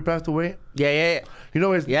know me before he passed away? Yeah. You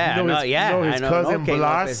know his. Yeah, you know his cousin Kane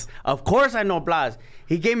Blas. Lopez. Of course, I know Blas.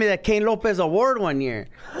 He gave me that Kane Lopez award one year.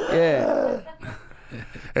 Yeah.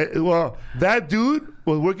 Well, that dude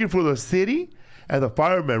was working for the city as a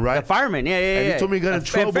fireman, right? The fireman, yeah. And he told me he got in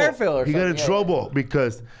trouble. Fairfield or he got in something, trouble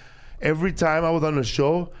because every time I was on the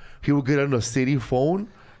show, he would get on the city phone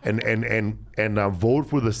and vote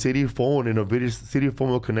for the city phone, and the city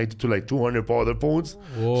phone was connected to like 200 other phones.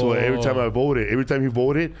 Whoa. So every time he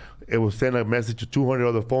voted, it would send a message to 200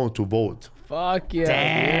 other phones to vote. Fuck yeah.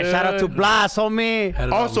 Damn, dude. shout out to Blas, homie.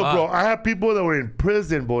 Also, bro, I have people that were in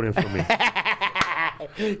prison voting for me.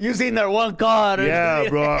 You seen their one card. Yeah,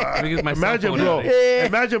 bro.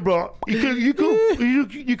 Imagine, bro.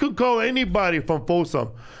 You could call anybody from Folsom,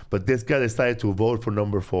 but this guy decided to vote for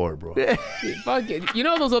number 4, bro. Fuck it. You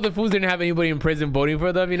know those other fools didn't have anybody in prison voting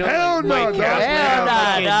for them, you know? Hell no, Tommy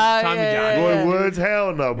John. Roy Woods,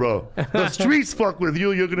 hell no, bro. The streets fuck with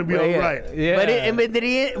you, you're gonna be all right. Yeah. But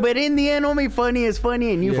in the end, homie, funny is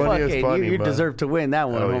funny, and you you man. deserve to win that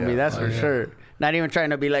one, homie. Yeah. That's for sure. Not even trying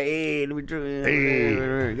to be like, hey, let me drink.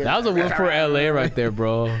 Hey. That was a win for LA right there,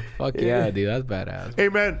 bro. Fuck yeah, dude. That's badass. Hey,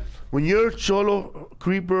 man, when your Cholo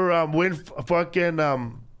Creeper went fucking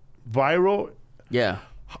viral, Yeah.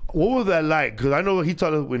 what was that like? Because I know he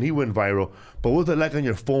told us when he went viral, but what was it like on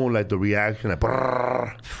your phone, like the reaction? Like,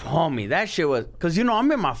 brrr. Homie, that shit was, because, you know,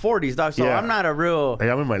 I'm in my 40s, dog, so Yeah. I'm not a real. Hey,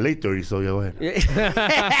 I'm in my late 30s, so go ahead.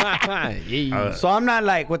 So I'm not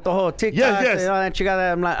like with the whole TikTok Yes. and all that shit.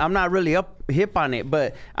 I'm not really hip on it,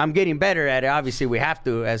 but I'm getting better at it. Obviously, we have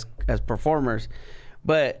to as performers.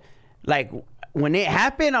 But like when it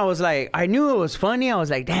happened, I was like, I knew it was funny. I was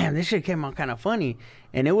like, damn, this shit came out kind of funny,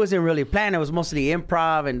 and it wasn't really planned. It was mostly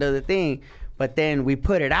improv and the other thing. But then we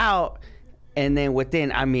put it out, and then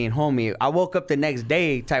within, I mean, homie, I woke up the next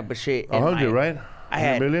day type of shit. 100, right? I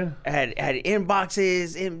had 100 million? had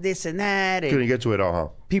inboxes and this and that. And Couldn't get to it all, huh?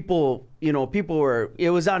 people were, it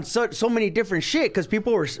was on so many different shit because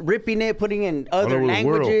people were ripping it, putting in other over the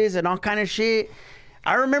languages and all kind of shit.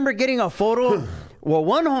 I remember getting a photo. Well,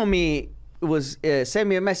 one homie was sent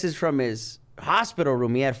me a message from his hospital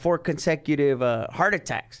room. He had 4 consecutive heart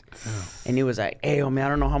attacks. And he was like, hey, homie, I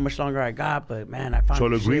don't know how much longer I got, but man, I found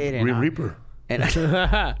Cholo shit. Green Reaper.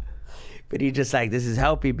 And but he just like, this is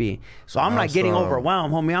helping me. So I'm like getting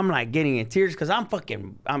overwhelmed, homie. I'm like getting in tears because I'm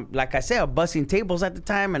like I said, I'm busting tables at the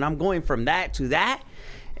time, and I'm going from that to that.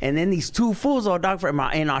 And then these 2 fools, dog,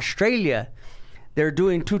 in Australia, they're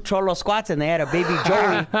doing 2 cholo squats, and they had a baby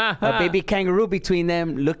Joey, a baby kangaroo between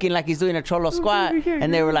them, looking like he's doing a cholo squat.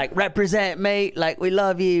 And they were like, represent, mate. Like, we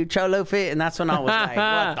love you, cholo fit. And that's when I was like,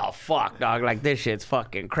 what the fuck, dog? Like, this shit's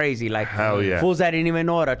fucking crazy. Like, hell yeah. Fools that didn't even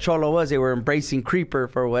know what a cholo was, they were embracing creeper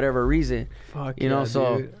for whatever reason. Fuck you know, yeah,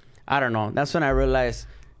 so dude. I don't know. That's when I realized,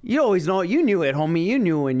 you always know, you knew it, homie. You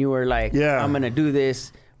knew when you were like, Yeah. I'm going to do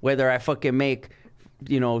this, whether I fucking make,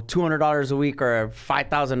 you know, $200 a week or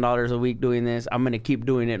 $5,000 a week doing this, I'm going to keep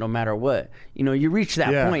doing it no matter what. You know, you reach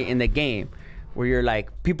that point in the game where you're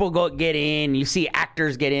like, people get in, you see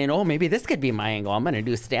actors get in, oh, maybe this could be my angle. I'm going to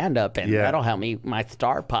do stand-up, and that'll help me, my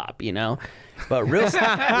star pop, you know? But real,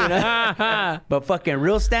 but fucking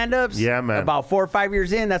real stand-ups, yeah, man. About 4 or 5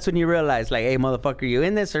 years in, that's when you realize, like, hey, motherfucker, you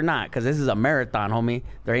in this or not? Because this is a marathon, homie.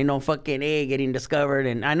 There ain't no fucking getting discovered.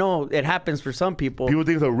 And I know it happens for some people. People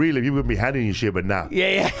think they're real. People be handing you shit, but nah.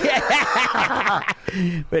 Yeah.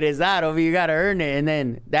 But it's not, homie. You gotta earn it. And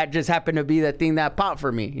then that just happened to be the thing that popped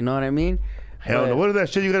for me. You know what I mean? Hell no. What is that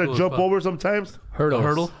shit you gotta jump over sometimes?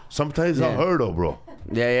 Hurdle. Sometimes it's a hurdle, bro.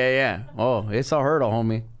 Yeah. Oh, it's a hurdle,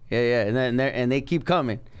 homie. Yeah. And then they keep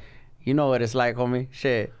coming. You know what it's like, homie.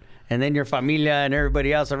 Shit. And then your familia and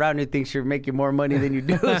everybody else around you thinks you're making more money than you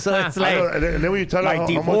do. So it's like, and then when you tell like,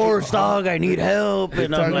 divorce, dog, I need help.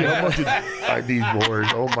 And I'm like, how much I divorce.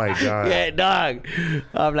 Oh my God. Yeah, dog.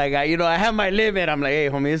 I'm like, I have my limit. I'm like, hey,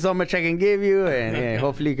 homie, this is how much I can give you, and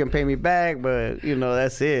hopefully you can pay me back. But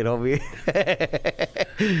that's it, homie.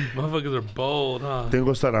 Motherfuckers are bold, huh?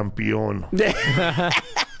 Tengo sarampión.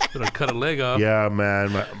 Gonna cut a leg off. Yeah,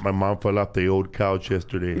 man. My mom fell off the old couch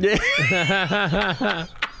yesterday.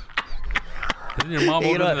 Didn't your mom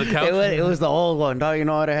order the couch? It was the old one, dog. You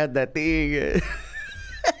know what? I had that thing.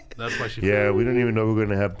 That's why she. Yeah, we don't even know we're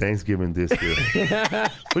gonna have Thanksgiving this year.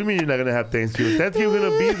 What do you mean you're not gonna have Thanksgiving? Thanksgiving's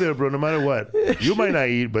gonna be there, bro. No matter what, you might not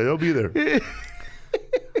eat, but it'll be there.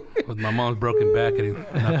 With my mom's broken back, it's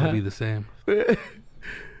not gonna be the same.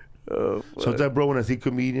 Sometimes, bro, when I see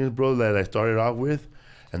comedians, bro, that I started off with,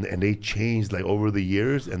 and they changed like over the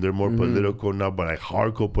years, and they're more political now, but like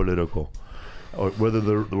hardcore political. Or whether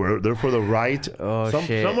they're for the right.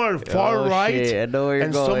 Some are far right,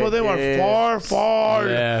 and some of them are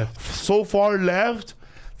far, so far left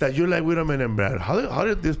that you're like, wait a minute, man. How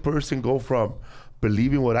did this person go from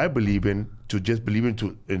believing what I believe in to just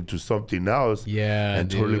believing into something else? Yeah, and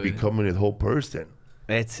totally becoming a whole person.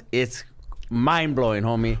 It's mind blowing,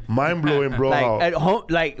 homie. Mind blowing, bro. Like at home,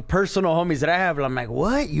 like personal homies that I have, I'm like,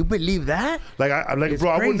 what? You believe that? Like I'm like, It's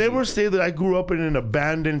bro, crazy. I would never say that I grew up in an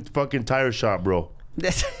abandoned fucking tire shop, bro.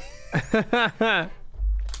 That's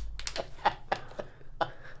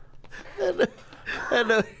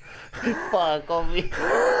fuck on me.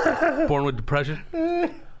 Born with depression.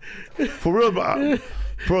 For real,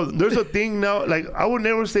 bro. There's a thing now. Like I would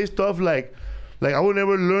never say stuff like I would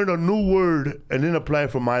never learn a new word and then apply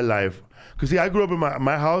it for my life. Cause see, I grew up in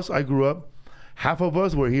my house. I grew up. Half of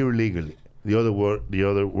us were here illegally. The other weren't.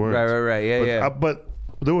 Right. Yeah. But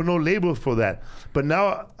there were no labels for that. But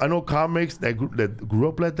now I know comics that grew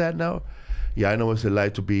up like that now. Yeah, I know what it's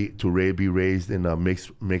like to be raised in a mixed.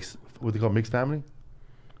 What they call mixed family?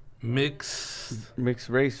 Mixed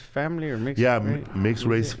race family or mixed? Yeah, race? mixed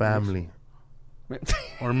race family.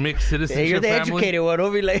 or mixed citizenship. Hey, you're the family. educated one.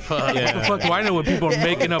 Don't be like. What the fuck do I know when people are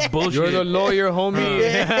making up bullshit? You're the lawyer, homie.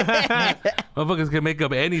 Motherfuckers can make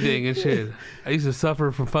up anything and shit. I used to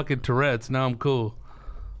suffer from fucking Tourette's. Now I'm cool.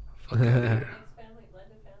 Fuck outta here.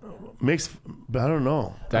 Mixed, I don't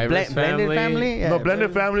know. Diverse Blended family? Yeah. No,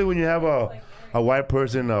 blended family when you have a white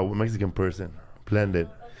person, a Mexican person. Blended.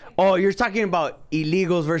 Oh, you're talking about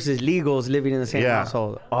illegals versus legals living in the same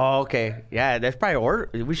household. Oh, okay. Yeah, that's probably a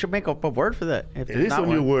word. We should make up a word for that. It is a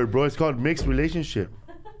new word, bro. It's called mixed relationship.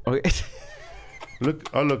 Okay.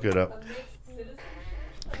 I'll look it up.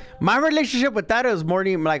 My relationship with that is more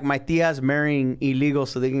like my tias marrying illegals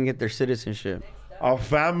so they can get their citizenship. A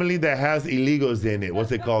family that has illegals in it.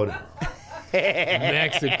 What's it called?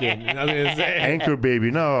 Mexican. I was gonna say. Anchor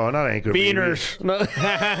baby. No, not anchor Beaners.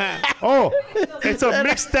 baby. Oh, it's a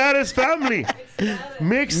mixed status family.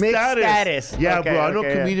 Mixed status. Yeah, Okay, bro. I know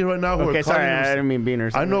okay, comedians right now who are Okay, calling sorry, I didn't mean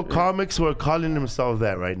beaners. I know comics who are calling themselves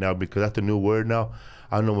that right now because that's the new word now.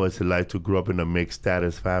 I don't know what it's like to grow up in a mixed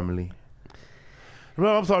status family. No,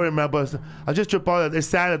 I'm sorry, man, but I just trip out that it's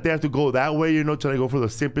sad that they have to go that way, you know, trying to go for the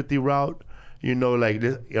sympathy route. You know, like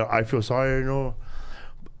this, you know, I feel sorry, you know.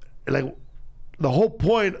 Like the whole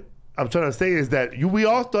point I'm trying to say is that we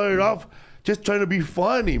all started off just trying to be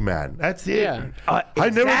funny, man. That's it. Yeah. I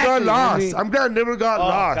never got lost. I'm glad I never got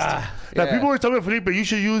lost. God. Like Yeah. people were telling me, Felipe, you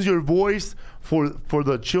should use your voice for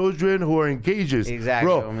the children who are in cages. Exactly.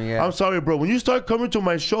 Bro, I mean, yeah. I'm sorry, bro. When you start coming to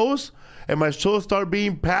my shows and my shows start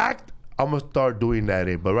being packed, I'm gonna start doing that.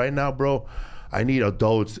 But right now, bro, I need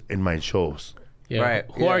adults in my shows. Yeah. Right,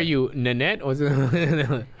 Who yeah. are you, Nanette? Or is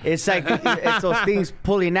it- It's like it's those things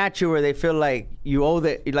pulling at you where they feel like you owe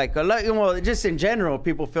the like a lot. Well, just in general,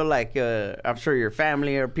 people feel like I'm sure your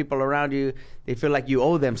family or people around you, they feel like you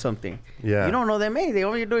owe them something. Yeah. You don't owe them anything. They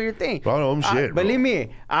owe you doing your thing. Bro, I don't owe 'em shit, bro. Believe me,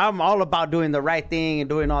 I'm all about doing the right thing and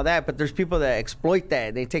doing all that. But there's people that exploit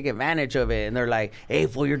that. They take advantage of it, and they're like, "Hey,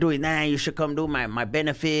 fool, you're doing that. You should come do my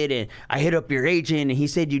benefit." And I hit up your agent, and he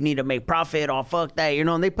said you need to make profit. Oh, fuck that, you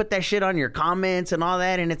know. And they put that shit on your comments and all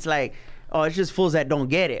that, and it's like, oh, it's just fools that don't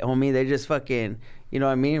get it, homie. They just fucking, you know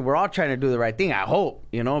what I mean? We're all trying to do the right thing, I hope,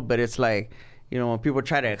 you know. But it's like, you know, when people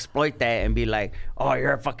try to exploit that and be like, oh,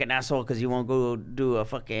 you're a fucking asshole because you won't go do a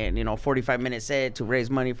fucking, 45-minute set to raise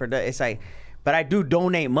money for that. It's like, but I do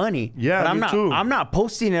donate money. Yeah, but I'm me not, too. I'm not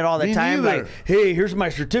posting it all the Me time. neither. Like, hey, here's my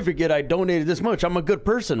certificate. I donated this much. I'm a good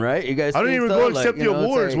person, right? You guys. I don't think even so? go Like, accept you the know, it's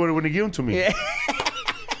awards like- when they give them to me. Yeah.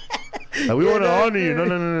 Like, we want to honor you.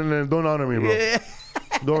 No, don't honor me, bro. Yeah.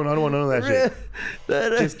 I don't want none of that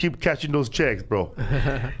shit. Just keep catching those checks, bro.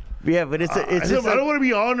 Yeah, but it's I don't want to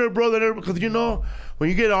be honored, bro, because you know when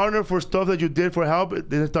you get honored for stuff that you did for help,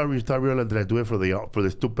 then start realizing that I do it for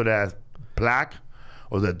the stupid ass plaque,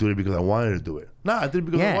 or that I do it because I wanted to do it. No, I did it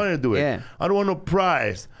because I wanted to do it. Yeah. I don't want no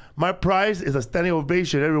prize. My prize is a standing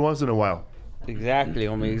ovation every once in a while. Exactly,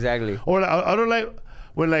 homie. Exactly. Or I don't like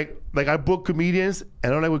when like I book comedians, and I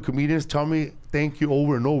don't like when comedians tell me thank you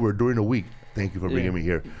over and over during the week. Thank you for bringing me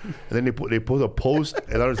here. And then they post a post,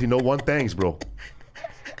 and I don't see no one thanks, bro.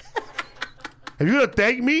 If you're gonna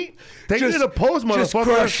thank me, take me to the post, motherfucker. Just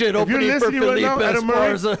crush it. If you're listening right now, Adam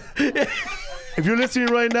Murray, Esparza. if you're listening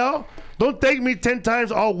right now, don't thank me 10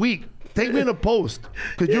 times all week. Take me in the post,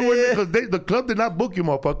 because the club did not book you,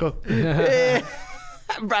 motherfucker.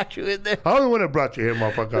 I brought you in there. I don't want to brought you here,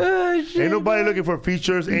 motherfucker. Oh, shit, Ain't nobody looking for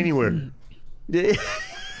features anywhere.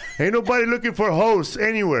 Ain't nobody looking for hosts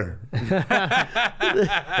anywhere. It's in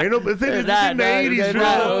the 80s,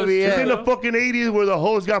 bro. It's in the fucking 80s where the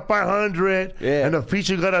host got 500 and the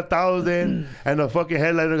feature got 1,000 and the fucking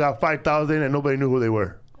headliner got 5,000 and nobody knew who they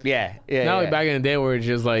were. Yeah. Now back in the day where it's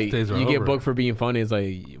just like Days are you get over. booked for being funny, it's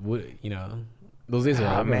like what, you know, those days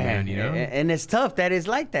are over, man. You know, And it's tough that it's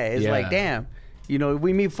like that. It's like, damn, you know,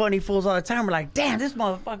 we meet funny fools all the time. We're like, damn, this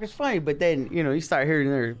motherfucker's funny. But then, you know, you start hearing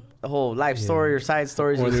their whole life story or side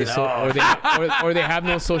stories. or, And you say, or they have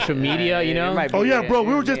no social media, you know. Oh yeah, bro.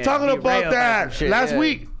 We were just talking about that last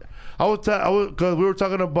week. Because we were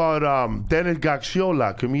talking about Dennis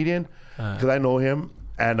Gaxiola, comedian, because I know him,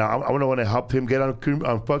 and I'm the one that helped him get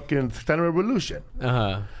on fucking Stand Up Revolution.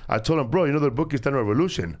 I told him, bro, you know the book is Stand Up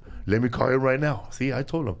Revolution. Let me call him right now. See, I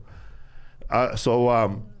told him.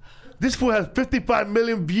 This fool has 55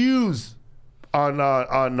 million views on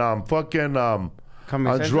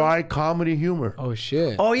dry comedy humor. Oh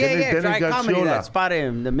shit. Oh yeah, Dennis dry comedy. Gaxiola. That spot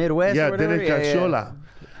in the Midwest. Yeah, or whatever. Dennis Gaxiola.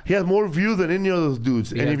 He has more views than any of those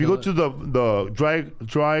dudes. And if you go to the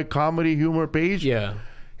dry comedy humor page,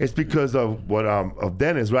 it's because of what of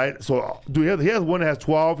Dennis, right? So he has one that has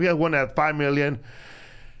 12. He has one that has 5 million.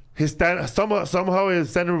 Somehow his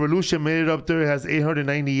Stand Up Revolution made it up there. It has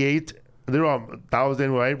 898. They're on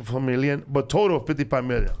 1,000, right? 4 million, but total 55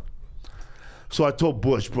 million. So I told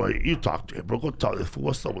Bush, bro, you talk to him, bro. Go tell this fool.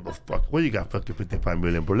 What's up with the fuck? What you got fucking 55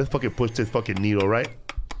 million, bro? Let's fucking push this fucking needle, right?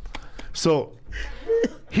 So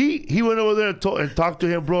he went over there and talked to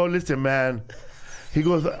him, bro. Listen, man. He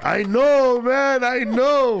goes, I know, man, I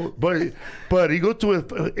know. But he goes to his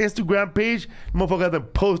Instagram page, motherfucker got the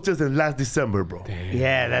posters since last December, bro. Damn,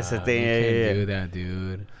 Yeah, that's the thing. You Yeah, can't do that,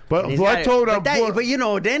 dude. But so I told him, but you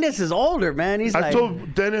know, Dennis is older, man. He's I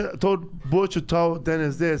told Bush to tell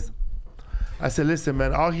Dennis this. I said, listen,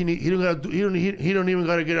 man, all he don't even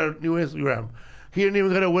gotta get a new Instagram. He don't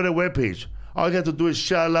even gotta win a webpage. All he got to do is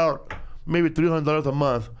shell out maybe $300 a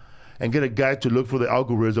month and get a guy to look for the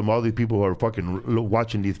algorithm. All these people who are fucking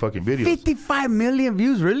watching these fucking videos. 55 million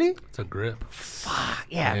views, really? It's a grip. Fuck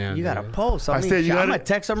yeah, Damn, you gotta dude. post. I said I'm gonna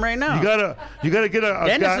text him right now. You gotta get a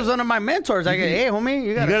Dennis guy. was one of my mentors. I go, hey, homie,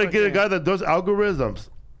 you gotta get a guy that does algorithms.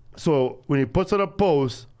 So when he puts out a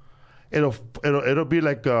post, it'll be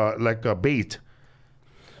like a bait.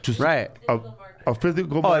 Right. A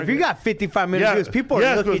physical. Oh, if you got 55 million views, people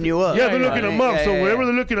are looking you up. Yeah, they're looking them up. So whenever yeah.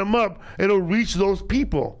 they're looking them up, it'll reach those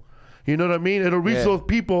people. You know what I mean? It'll reach those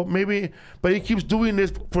people, maybe. But he keeps doing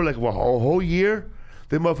this for like a whole year.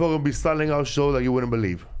 They motherfucker gonna be selling out shows like you wouldn't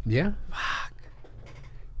believe. Yeah.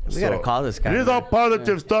 We gotta call this guy. It is all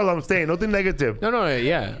positive stuff. I'm saying nothing negative. No,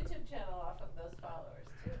 yeah. YouTube channel off of those followers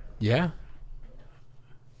too. Yeah.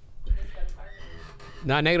 You just got targeted.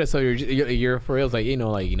 Not negative, so you're for real. It's like, you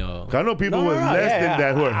know. I know people with less than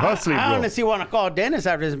that who are hustling, I bro. honestly want to call Dennis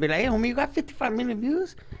after this and be like, hey, homie, you got 55 million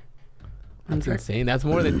views? That's insane. That's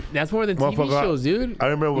more than TV Motherfucker, shows, dude. I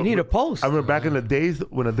remember You need a post. I remember back in the days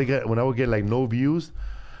when I would get like no views.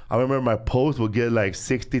 I remember my post would get like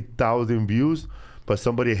 60,000 views, but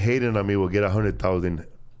somebody hating on me would get 100,000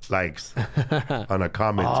 likes on a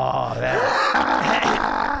comment. Oh,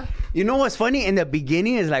 that. You know what's funny? In the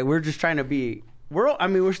beginning, is like we're just trying to be.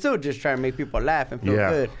 We're still just trying to make people laugh and feel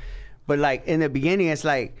good. But like in the beginning, it's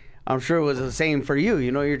like I'm sure it was the same for you.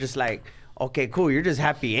 You know, you're just like, okay, cool. You're just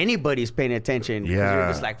happy anybody's paying attention. Yeah. You're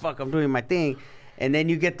just like, fuck, I'm doing my thing. And then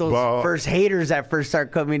you get those first haters that first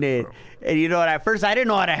start coming in. And you know, at first I didn't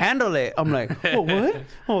know how to handle it. I'm like, oh, what?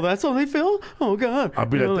 Oh, that's how they feel? Oh, God. I'll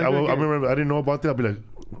be like, I remember I didn't know about that. I'll be like,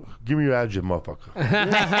 give me your address, motherfucker.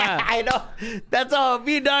 I know. That's all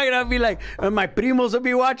me, dog. And I'll be like, and my primos will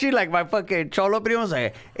be watching, like my fucking cholo primos,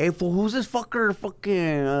 like, hey, fool, who's this fucker,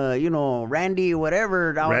 fucking, Randy,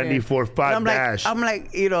 whatever. Randy 45 dash. I'm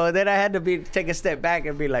like, then I had to take a step back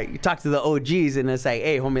and be like, you talk to the OGs, and it's like,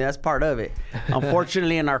 hey, homie, that's part of it.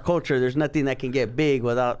 Unfortunately, in our culture, there's nothing that can get big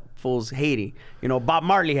without fools hating. Bob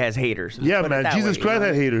Marley has haters. Yeah, man. Jesus Christ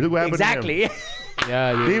had haters. Look what happened exactly. to him.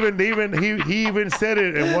 Yeah, dude. He even said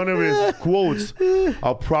it in one of his quotes.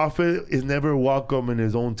 A prophet is never welcome in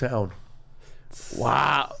his own town.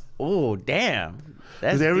 Wow. Oh, damn.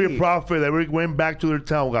 That's Because every deep. prophet that went back to their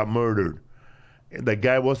town got murdered. The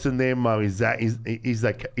guy, what's his name? He's the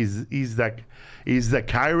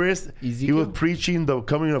Kairos. He was preaching the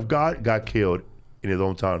coming of God, got killed in his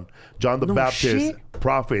own town. John the Baptist. Shit.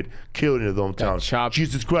 prophet killed in his own town. chopped.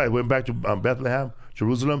 Jesus Christ went back to Bethlehem,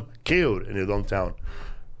 Jerusalem, killed in his own town.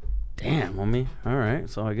 Damn, homie. All right,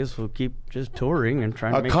 so I guess we'll keep just touring and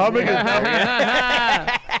trying to make comic it.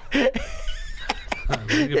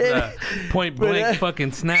 Look at that point blank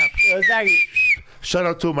fucking snap. Exactly. Shout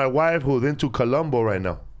out to my wife who's into Columbo right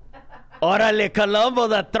now. Orale, Columbo,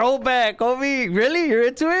 the throwback, homie. Really? You're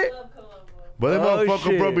into it? Love Colombo. But that Oh, motherfucker,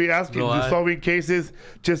 shit. bro, be asking, No, you I- solving cases,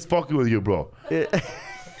 just fucking with you, bro.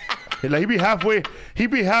 Like he be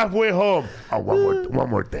halfway home. Oh, one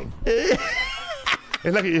more thing.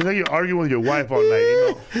 It's like you're arguing with your wife all night, you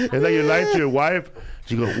know. It's like you're lying to your wife.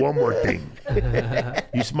 She goes, one more thing.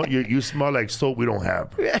 You smell like soap we don't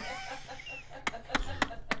have.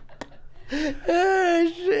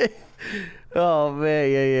 Oh, shit. Oh, man,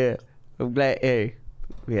 yeah. I'm glad, hey.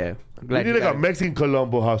 Yeah. I'm We glad need you like got a Mexican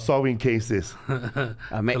Columbo house solving cases. yeah.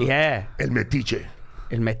 El metiche.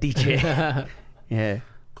 El metiche. Yeah.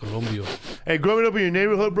 Colombia. Hey, growing up in your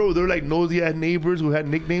neighborhood, bro, there were like nosy ass neighbors who had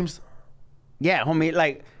nicknames. Yeah, homie,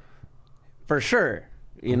 like, for sure.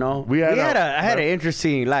 You know, I had an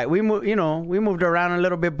interesting, like, we moved around a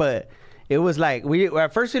little bit, but it was like,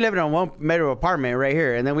 at first we lived in a one-bedroom apartment right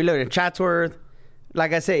here, and then we lived in Chatsworth.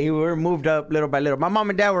 Like I said, we were moved up little by little. My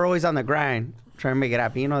mom and dad were always on the grind, trying to make it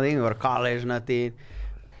happen. You know, they didn't go to college, nothing.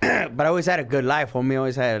 But I always had a good life, homie. I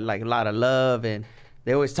always had, like, a lot of love, and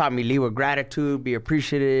they always taught me lead with gratitude, be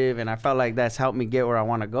appreciative, and I felt like that's helped me get where I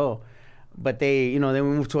want to go. But then we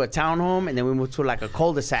moved to a townhome, and then we moved to, like, a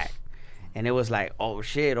cul-de-sac. And it was like, oh,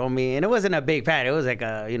 shit, homie. And it wasn't a big pad. It was like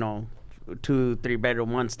a, 2-3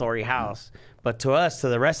 bedroom, 1-story house. But to us, to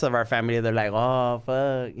the rest of our family, they're like, oh,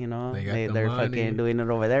 fuck, they're fucking doing it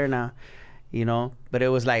over there now, But it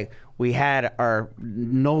was like we had our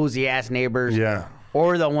nosy-ass neighbors. Yeah.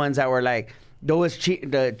 Or the ones that were like, these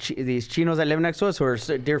Chinos that live next to us who are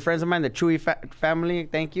dear friends of mine, the Chewy family,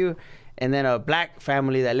 thank you. And then a black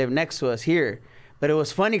family that lived next to us here. But it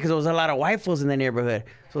was funny because there was a lot of white folks in the neighborhood.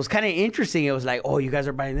 So it was kind of interesting. It was like, oh, you guys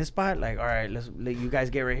are buying this spot? Like, all right, let you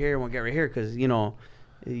guys get right here and we'll get right here because, you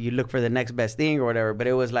look for the next best thing or whatever. But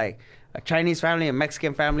it was like a Chinese family, a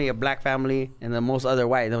Mexican family, a black family, and the most other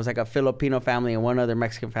white. There was like a Filipino family and one other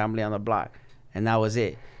Mexican family on the block. And that was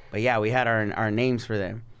it. But yeah, we had our names for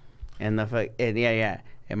them. And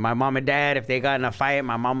And my mom and dad, if they got in a fight,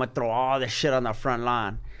 my mom would throw all the shit on the front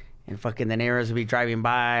lawn. And fucking the neighbors would be driving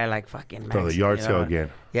by like fucking Throw the yard sale again.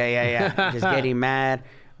 Yeah. Just getting mad.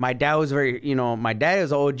 My dad was my dad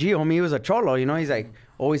was an OG, homie. He was a cholo, He's like,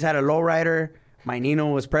 always had a lowrider. My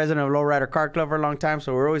Nino was president of Lowrider Car Club for a long time.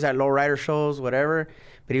 So we're always at lowrider shows, whatever.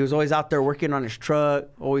 But he was always out there working on his truck.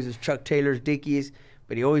 Always his Chuck Taylor's, Dickies.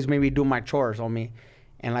 But he always made me do my chores, homie.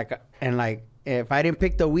 And if I didn't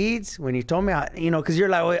pick the weeds, when he told me, because you're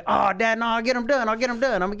like, oh, Dad, no, I'll get them done. I'm going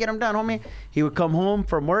to get them done, homie. He would come home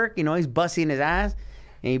from work, he's busting his ass.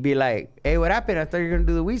 And he'd be like, hey, what happened? I thought you were going to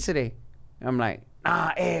do the weeds today. I'm like,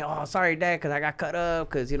 sorry, Dad, because I got cut up,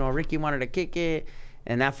 because, Ricky wanted to kick it.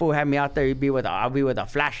 And that fool had me out there. I'll be with a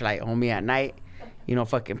flashlight, homie, at night,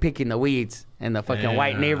 fucking picking the weeds. And the fucking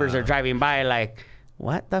white neighbors are driving by like,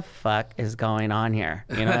 what the fuck is going on here?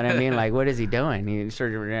 You know what I mean? Like, what is he doing?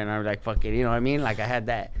 And I was like, fuck it. You know what I mean? Like, I had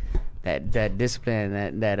that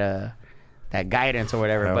discipline, that guidance or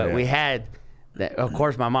whatever. Hell but yeah. we had that. Of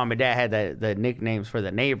course, my mom and dad had the nicknames for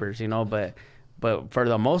the neighbors, But for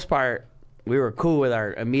the most part, we were cool with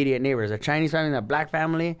our immediate neighbors. A Chinese family, a black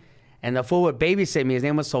family. And the fool would babysit me. His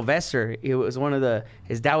name was Sylvester. He was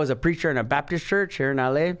his dad was a preacher in a Baptist church here in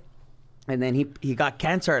LA. And then he got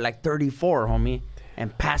cancer at like 34, homie.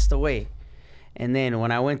 And passed away. And then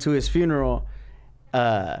when I went to his funeral,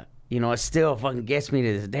 it still fucking gets me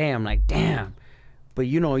to this day. I'm like, damn. But,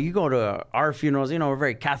 you go to our funerals, we're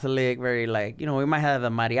very Catholic, very like, we might have the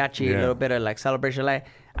mariachi, a little bit of like celebration life.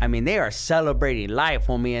 I mean, they are celebrating life,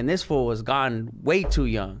 homie. And this fool was gone way too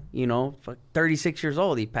young, 36 years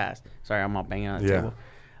old he passed. Sorry, I'm all banging on the table.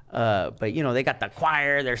 But they got the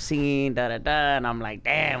choir, they're singing, da-da-da, and I'm like,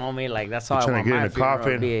 damn, homie, like, that's all I want my funeral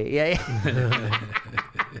to be. Yeah.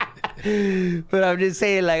 But I'm just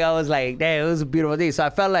saying, like, I was like, damn, it was a beautiful day. So I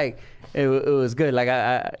felt like it was good. Like,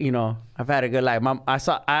 I've had a good life. I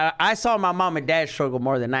saw my mom and dad struggle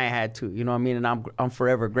more than I had to, you know what I mean? And I'm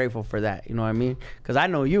forever grateful for that, you know what I mean? Because I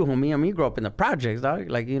know you, homie. I mean, you grew up in the projects, dog.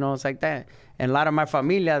 Like, it's like that. And a lot of my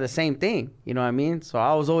familia, the same thing, you know what I mean? So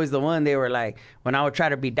I was always the one, they were like, when I would try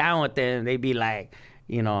to be down with them, they'd be like,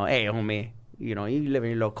 hey, homie, you live in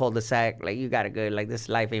your little cul-de-sac, like, you got it good, like, this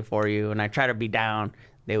life ain't for you. And I try to be down,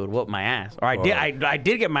 they would whoop my ass. Or I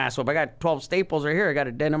did get my ass whooped. I got 12 staples right here. I got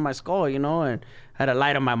a dent in my skull, and had to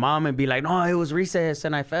lie to my mom and be like, no, it was recess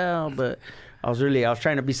and I fell, but I was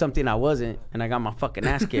trying to be something I wasn't, and I got my fucking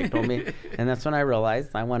ass kicked on me. And that's when I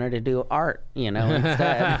realized I wanted to do art,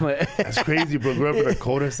 instead. That's crazy, bro. Grew up in a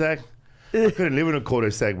cul-de-sac. I couldn't live in a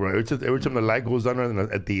cul-de-sac, bro. Every time the light goes on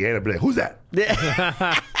at the end, I'd be like, who's that?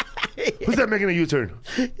 Who's that making a U-turn?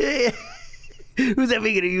 Who's that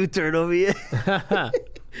making a U-turn over here?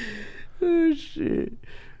 Oh, shit.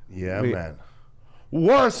 Yeah, man.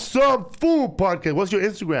 What's up, food podcast? What's your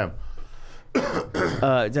Instagram?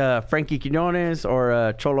 Frankie Quinones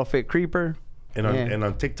or Cholo Fit Creeper. And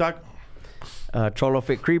on TikTok? Cholo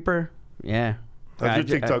Fit Creeper. Yeah. I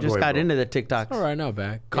just got into the TikToks. All right, not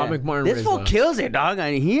bad. Comic Martin This Rizzo. fool kills it, dog.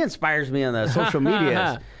 I mean, he inspires me on the social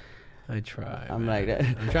medias. I try. I'm man. like,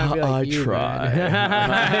 I'm trying to be like you, try.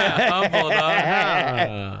 Humble,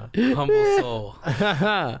 dog. Humble soul.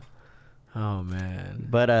 Oh man.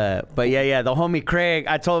 But yeah, the homie Craig.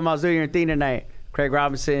 I told him I was doing your thing tonight. Craig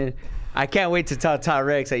Robinson. I can't wait to tell Todd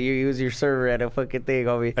Rex that you use your server at a fucking thing,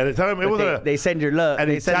 homie. At the time, it was they send your love. an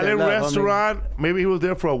They send their Italian love, restaurant. Maybe he was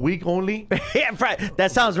there for a week only. Yeah,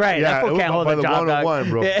 that sounds right. Yeah, that fool can't hold a job, dog. one-on-one,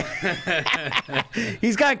 bro. Yeah.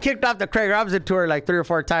 He's gotten kicked off the Craig Robinson tour like 3 or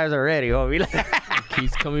 4 times already, homie.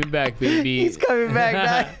 He's coming back, baby. He's coming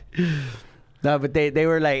back, dog. No, but they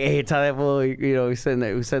were like, hey, tell that fool, we send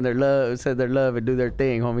their love and do their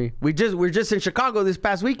thing, homie. We're just in Chicago this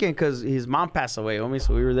past weekend because his mom passed away, homie.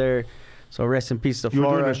 So we were there. So rest in peace to Flora.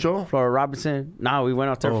 You were doing a show? Flora Robinson. No, we went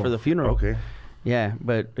out there for the funeral. Okay. Yeah,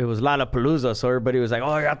 but it was Lollapalooza, so everybody was like,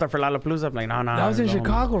 "Oh, you're out there for Lollapalooza." I'm like, "No." That was in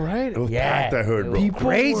Chicago, right? It was Yeah. packed, I heard, bro. People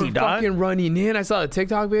Crazy, were dog. fucking running in. I saw the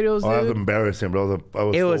TikTok videos, Oh, that was dude. embarrassing, bro.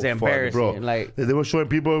 It was so embarrassing, funny, bro. like- they were showing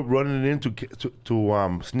people running in to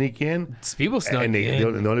sneak in, People snuck and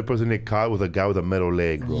in. the only person they caught was a guy with a metal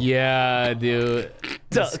leg, bro. Yeah, dude.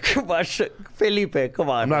 Come on, Felipe, come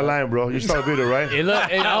on. I'm not lying, bro. You saw the video, right? It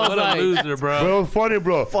looked, and I was What a like, loser, bro. Bro, it was funny,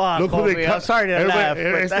 bro. Fuck, Look who homie. they I'm caught. sorry to laugh, but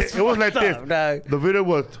It that's was like fucked this. up, dog. The video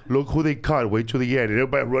was, look who they caught. Wait till the end. And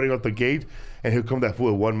everybody running out the gate. And here come that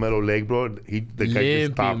fool with one metal leg, bro. The guy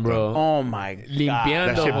just stopped limping, bro. Oh my god.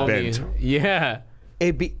 Limpiando, That shit homie. bent. Yeah.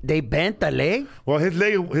 They bent the leg? Well, his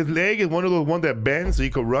leg is one of those ones that bends so you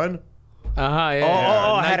can run. Yeah.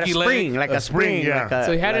 I had a Nike spring, leg. like A a spring. spring, yeah. Like a,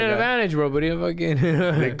 So he had like an a- advantage, bro, but he fucking.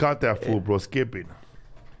 They caught that fool, bro, skipping.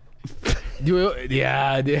 Dude,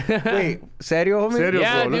 yeah, dude. Wait, serio, homie? Serio,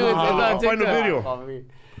 Yeah, bro. dude, Look, it's on I'll find the TikTok. video.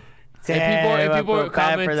 And people were I feel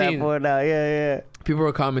bad for that commenting. fool now. Yeah. People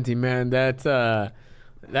were commenting, man, that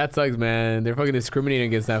sucks, man. They're fucking discriminating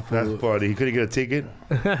against that That's fool. funny. He couldn't get a ticket.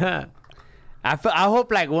 I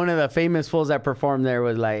hope like one of the famous fools that performed there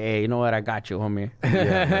was like, hey, you know what? I got you, homie.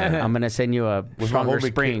 Yeah, I'm gonna send you a my stronger homie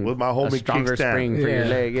spring. with my homie a stronger kickstand. spring for your Yeah.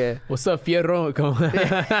 leg. Yeah. What's up, Fierro? Come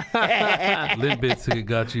on. Limp Bizkit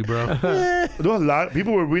got you, bro. There was a lot.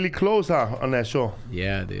 People were really close, huh, on that show.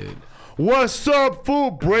 Yeah, dude. What's up,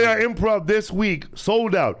 food? Brea Improv this week,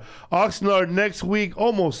 sold out. Oxnard next week,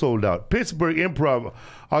 almost sold out. Pittsburgh Improv,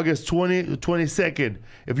 August 20 to 22nd.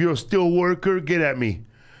 If you're a steel worker, get at me.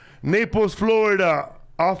 Naples, Florida,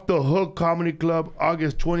 Off the Hook Comedy Club,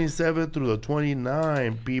 August 27th through the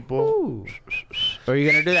 29th, people. Are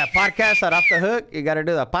you gonna do that podcast at Off the Hook? You gotta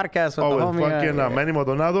do that podcast with Oh, the with homie. fucking Manny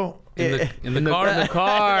Maldonado. In the car. In the car.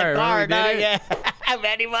 car, Remember we dog, did it? yeah.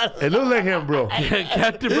 Manny Maldonado. It looks like him, bro.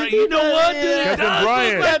 Captain Brian. You know what, dude? Captain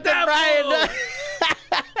Brian. Captain Brian. dog.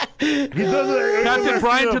 He does it. Captain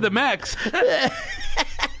Brian to the max.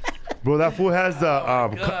 Bro, that fool has the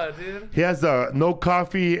God, dude. he has the No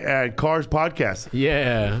Coffee and Cars podcast.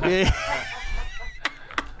 Yeah.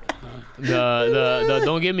 The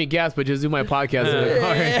don't give me gas, but just do my podcast in the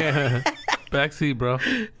car. Yeah. Backseat, bro.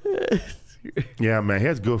 Yeah, man, he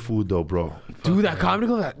has good food though, bro. Dude, that comedy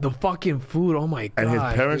club, the fucking food, oh my god. And his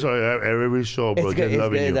parents are at every show, bro. It's Just good.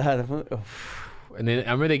 loving you. And then I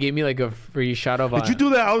remember they gave me like a free shot of. Did you do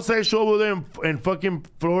that outside show over there in fucking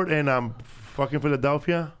Florida and fucking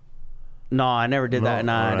Philadelphia? No, I never did No? that.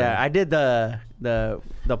 Nah, Alright. I did the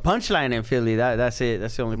punchline in Philly. That's it.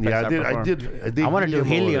 That's the only place Yeah, I did. performed. I I want to do over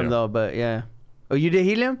Helium there. though, but yeah. Oh, you did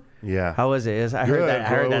Helium? Yeah. How was it? I Good, heard that. I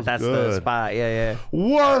bro, heard it that. was That's the good. spot. Yeah.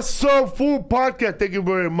 What's up, Food Podcast? Thank you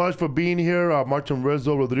very much for being here. Martin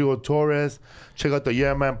Rizo, Rodrigo Torres. Check out the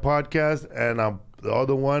Yeah Man podcast and the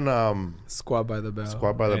other one, Squad by the Bell?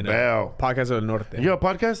 Squad by the And, Bell. Podcast del Norte. You have a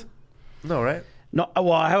podcast? No, right? No,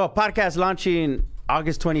 well, I have a podcast launching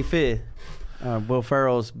August 25th. Will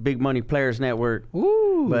Ferrell's Big Money Players Network.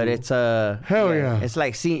 Ooh. But it's Hell yeah. It's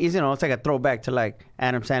like it's like a throwback to like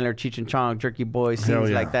Adam Sandler, Cheech and Chong, Jerky Boys, Hell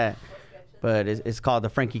scenes yeah. like that. But it's called the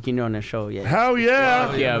Frankie Quinones Show. Yeah. Hell yeah.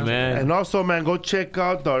 Fuck yeah, man. And also, man, go check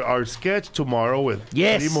out our sketch tomorrow with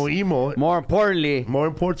Primo Emo. More importantly.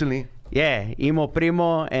 Yeah, Emo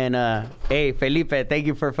Primo and hey Felipe, thank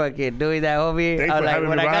you for fucking doing that, homie. Thanks for having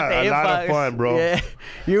me. A lot of fun, bro. Yeah,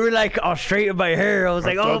 you were like all straight in my hair. I was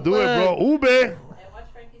like, oh, do it, bro. Ube. And watch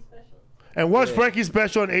Frankie's special. And watch Frankie's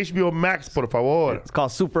special on HBO Max, por favor. It's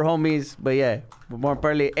called Super Homies, but yeah. But more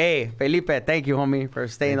importantly, hey Felipe, thank you, homie, for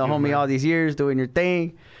staying the homie all these years, doing your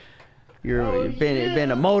thing. You've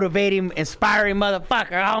been a motivating, inspiring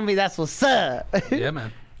motherfucker, homie. That's what's up. Yeah,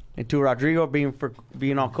 man. And to Rodrigo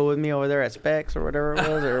being all cool with me over there at Specs or whatever it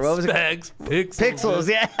was, or what was Specs, it? Pixels,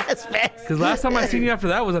 yeah, Specs. Because last time I seen you after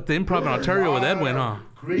that was at the Improv in Ontario with Edwin, huh?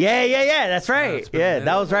 Yeah, that's right. Yeah,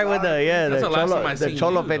 that was right with the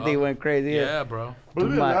Cholo 50 went crazy. Yeah, bro. But we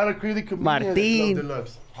had a lot of crazy comedians. Martin.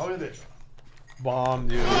 How is it? Bomb,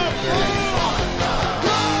 dude.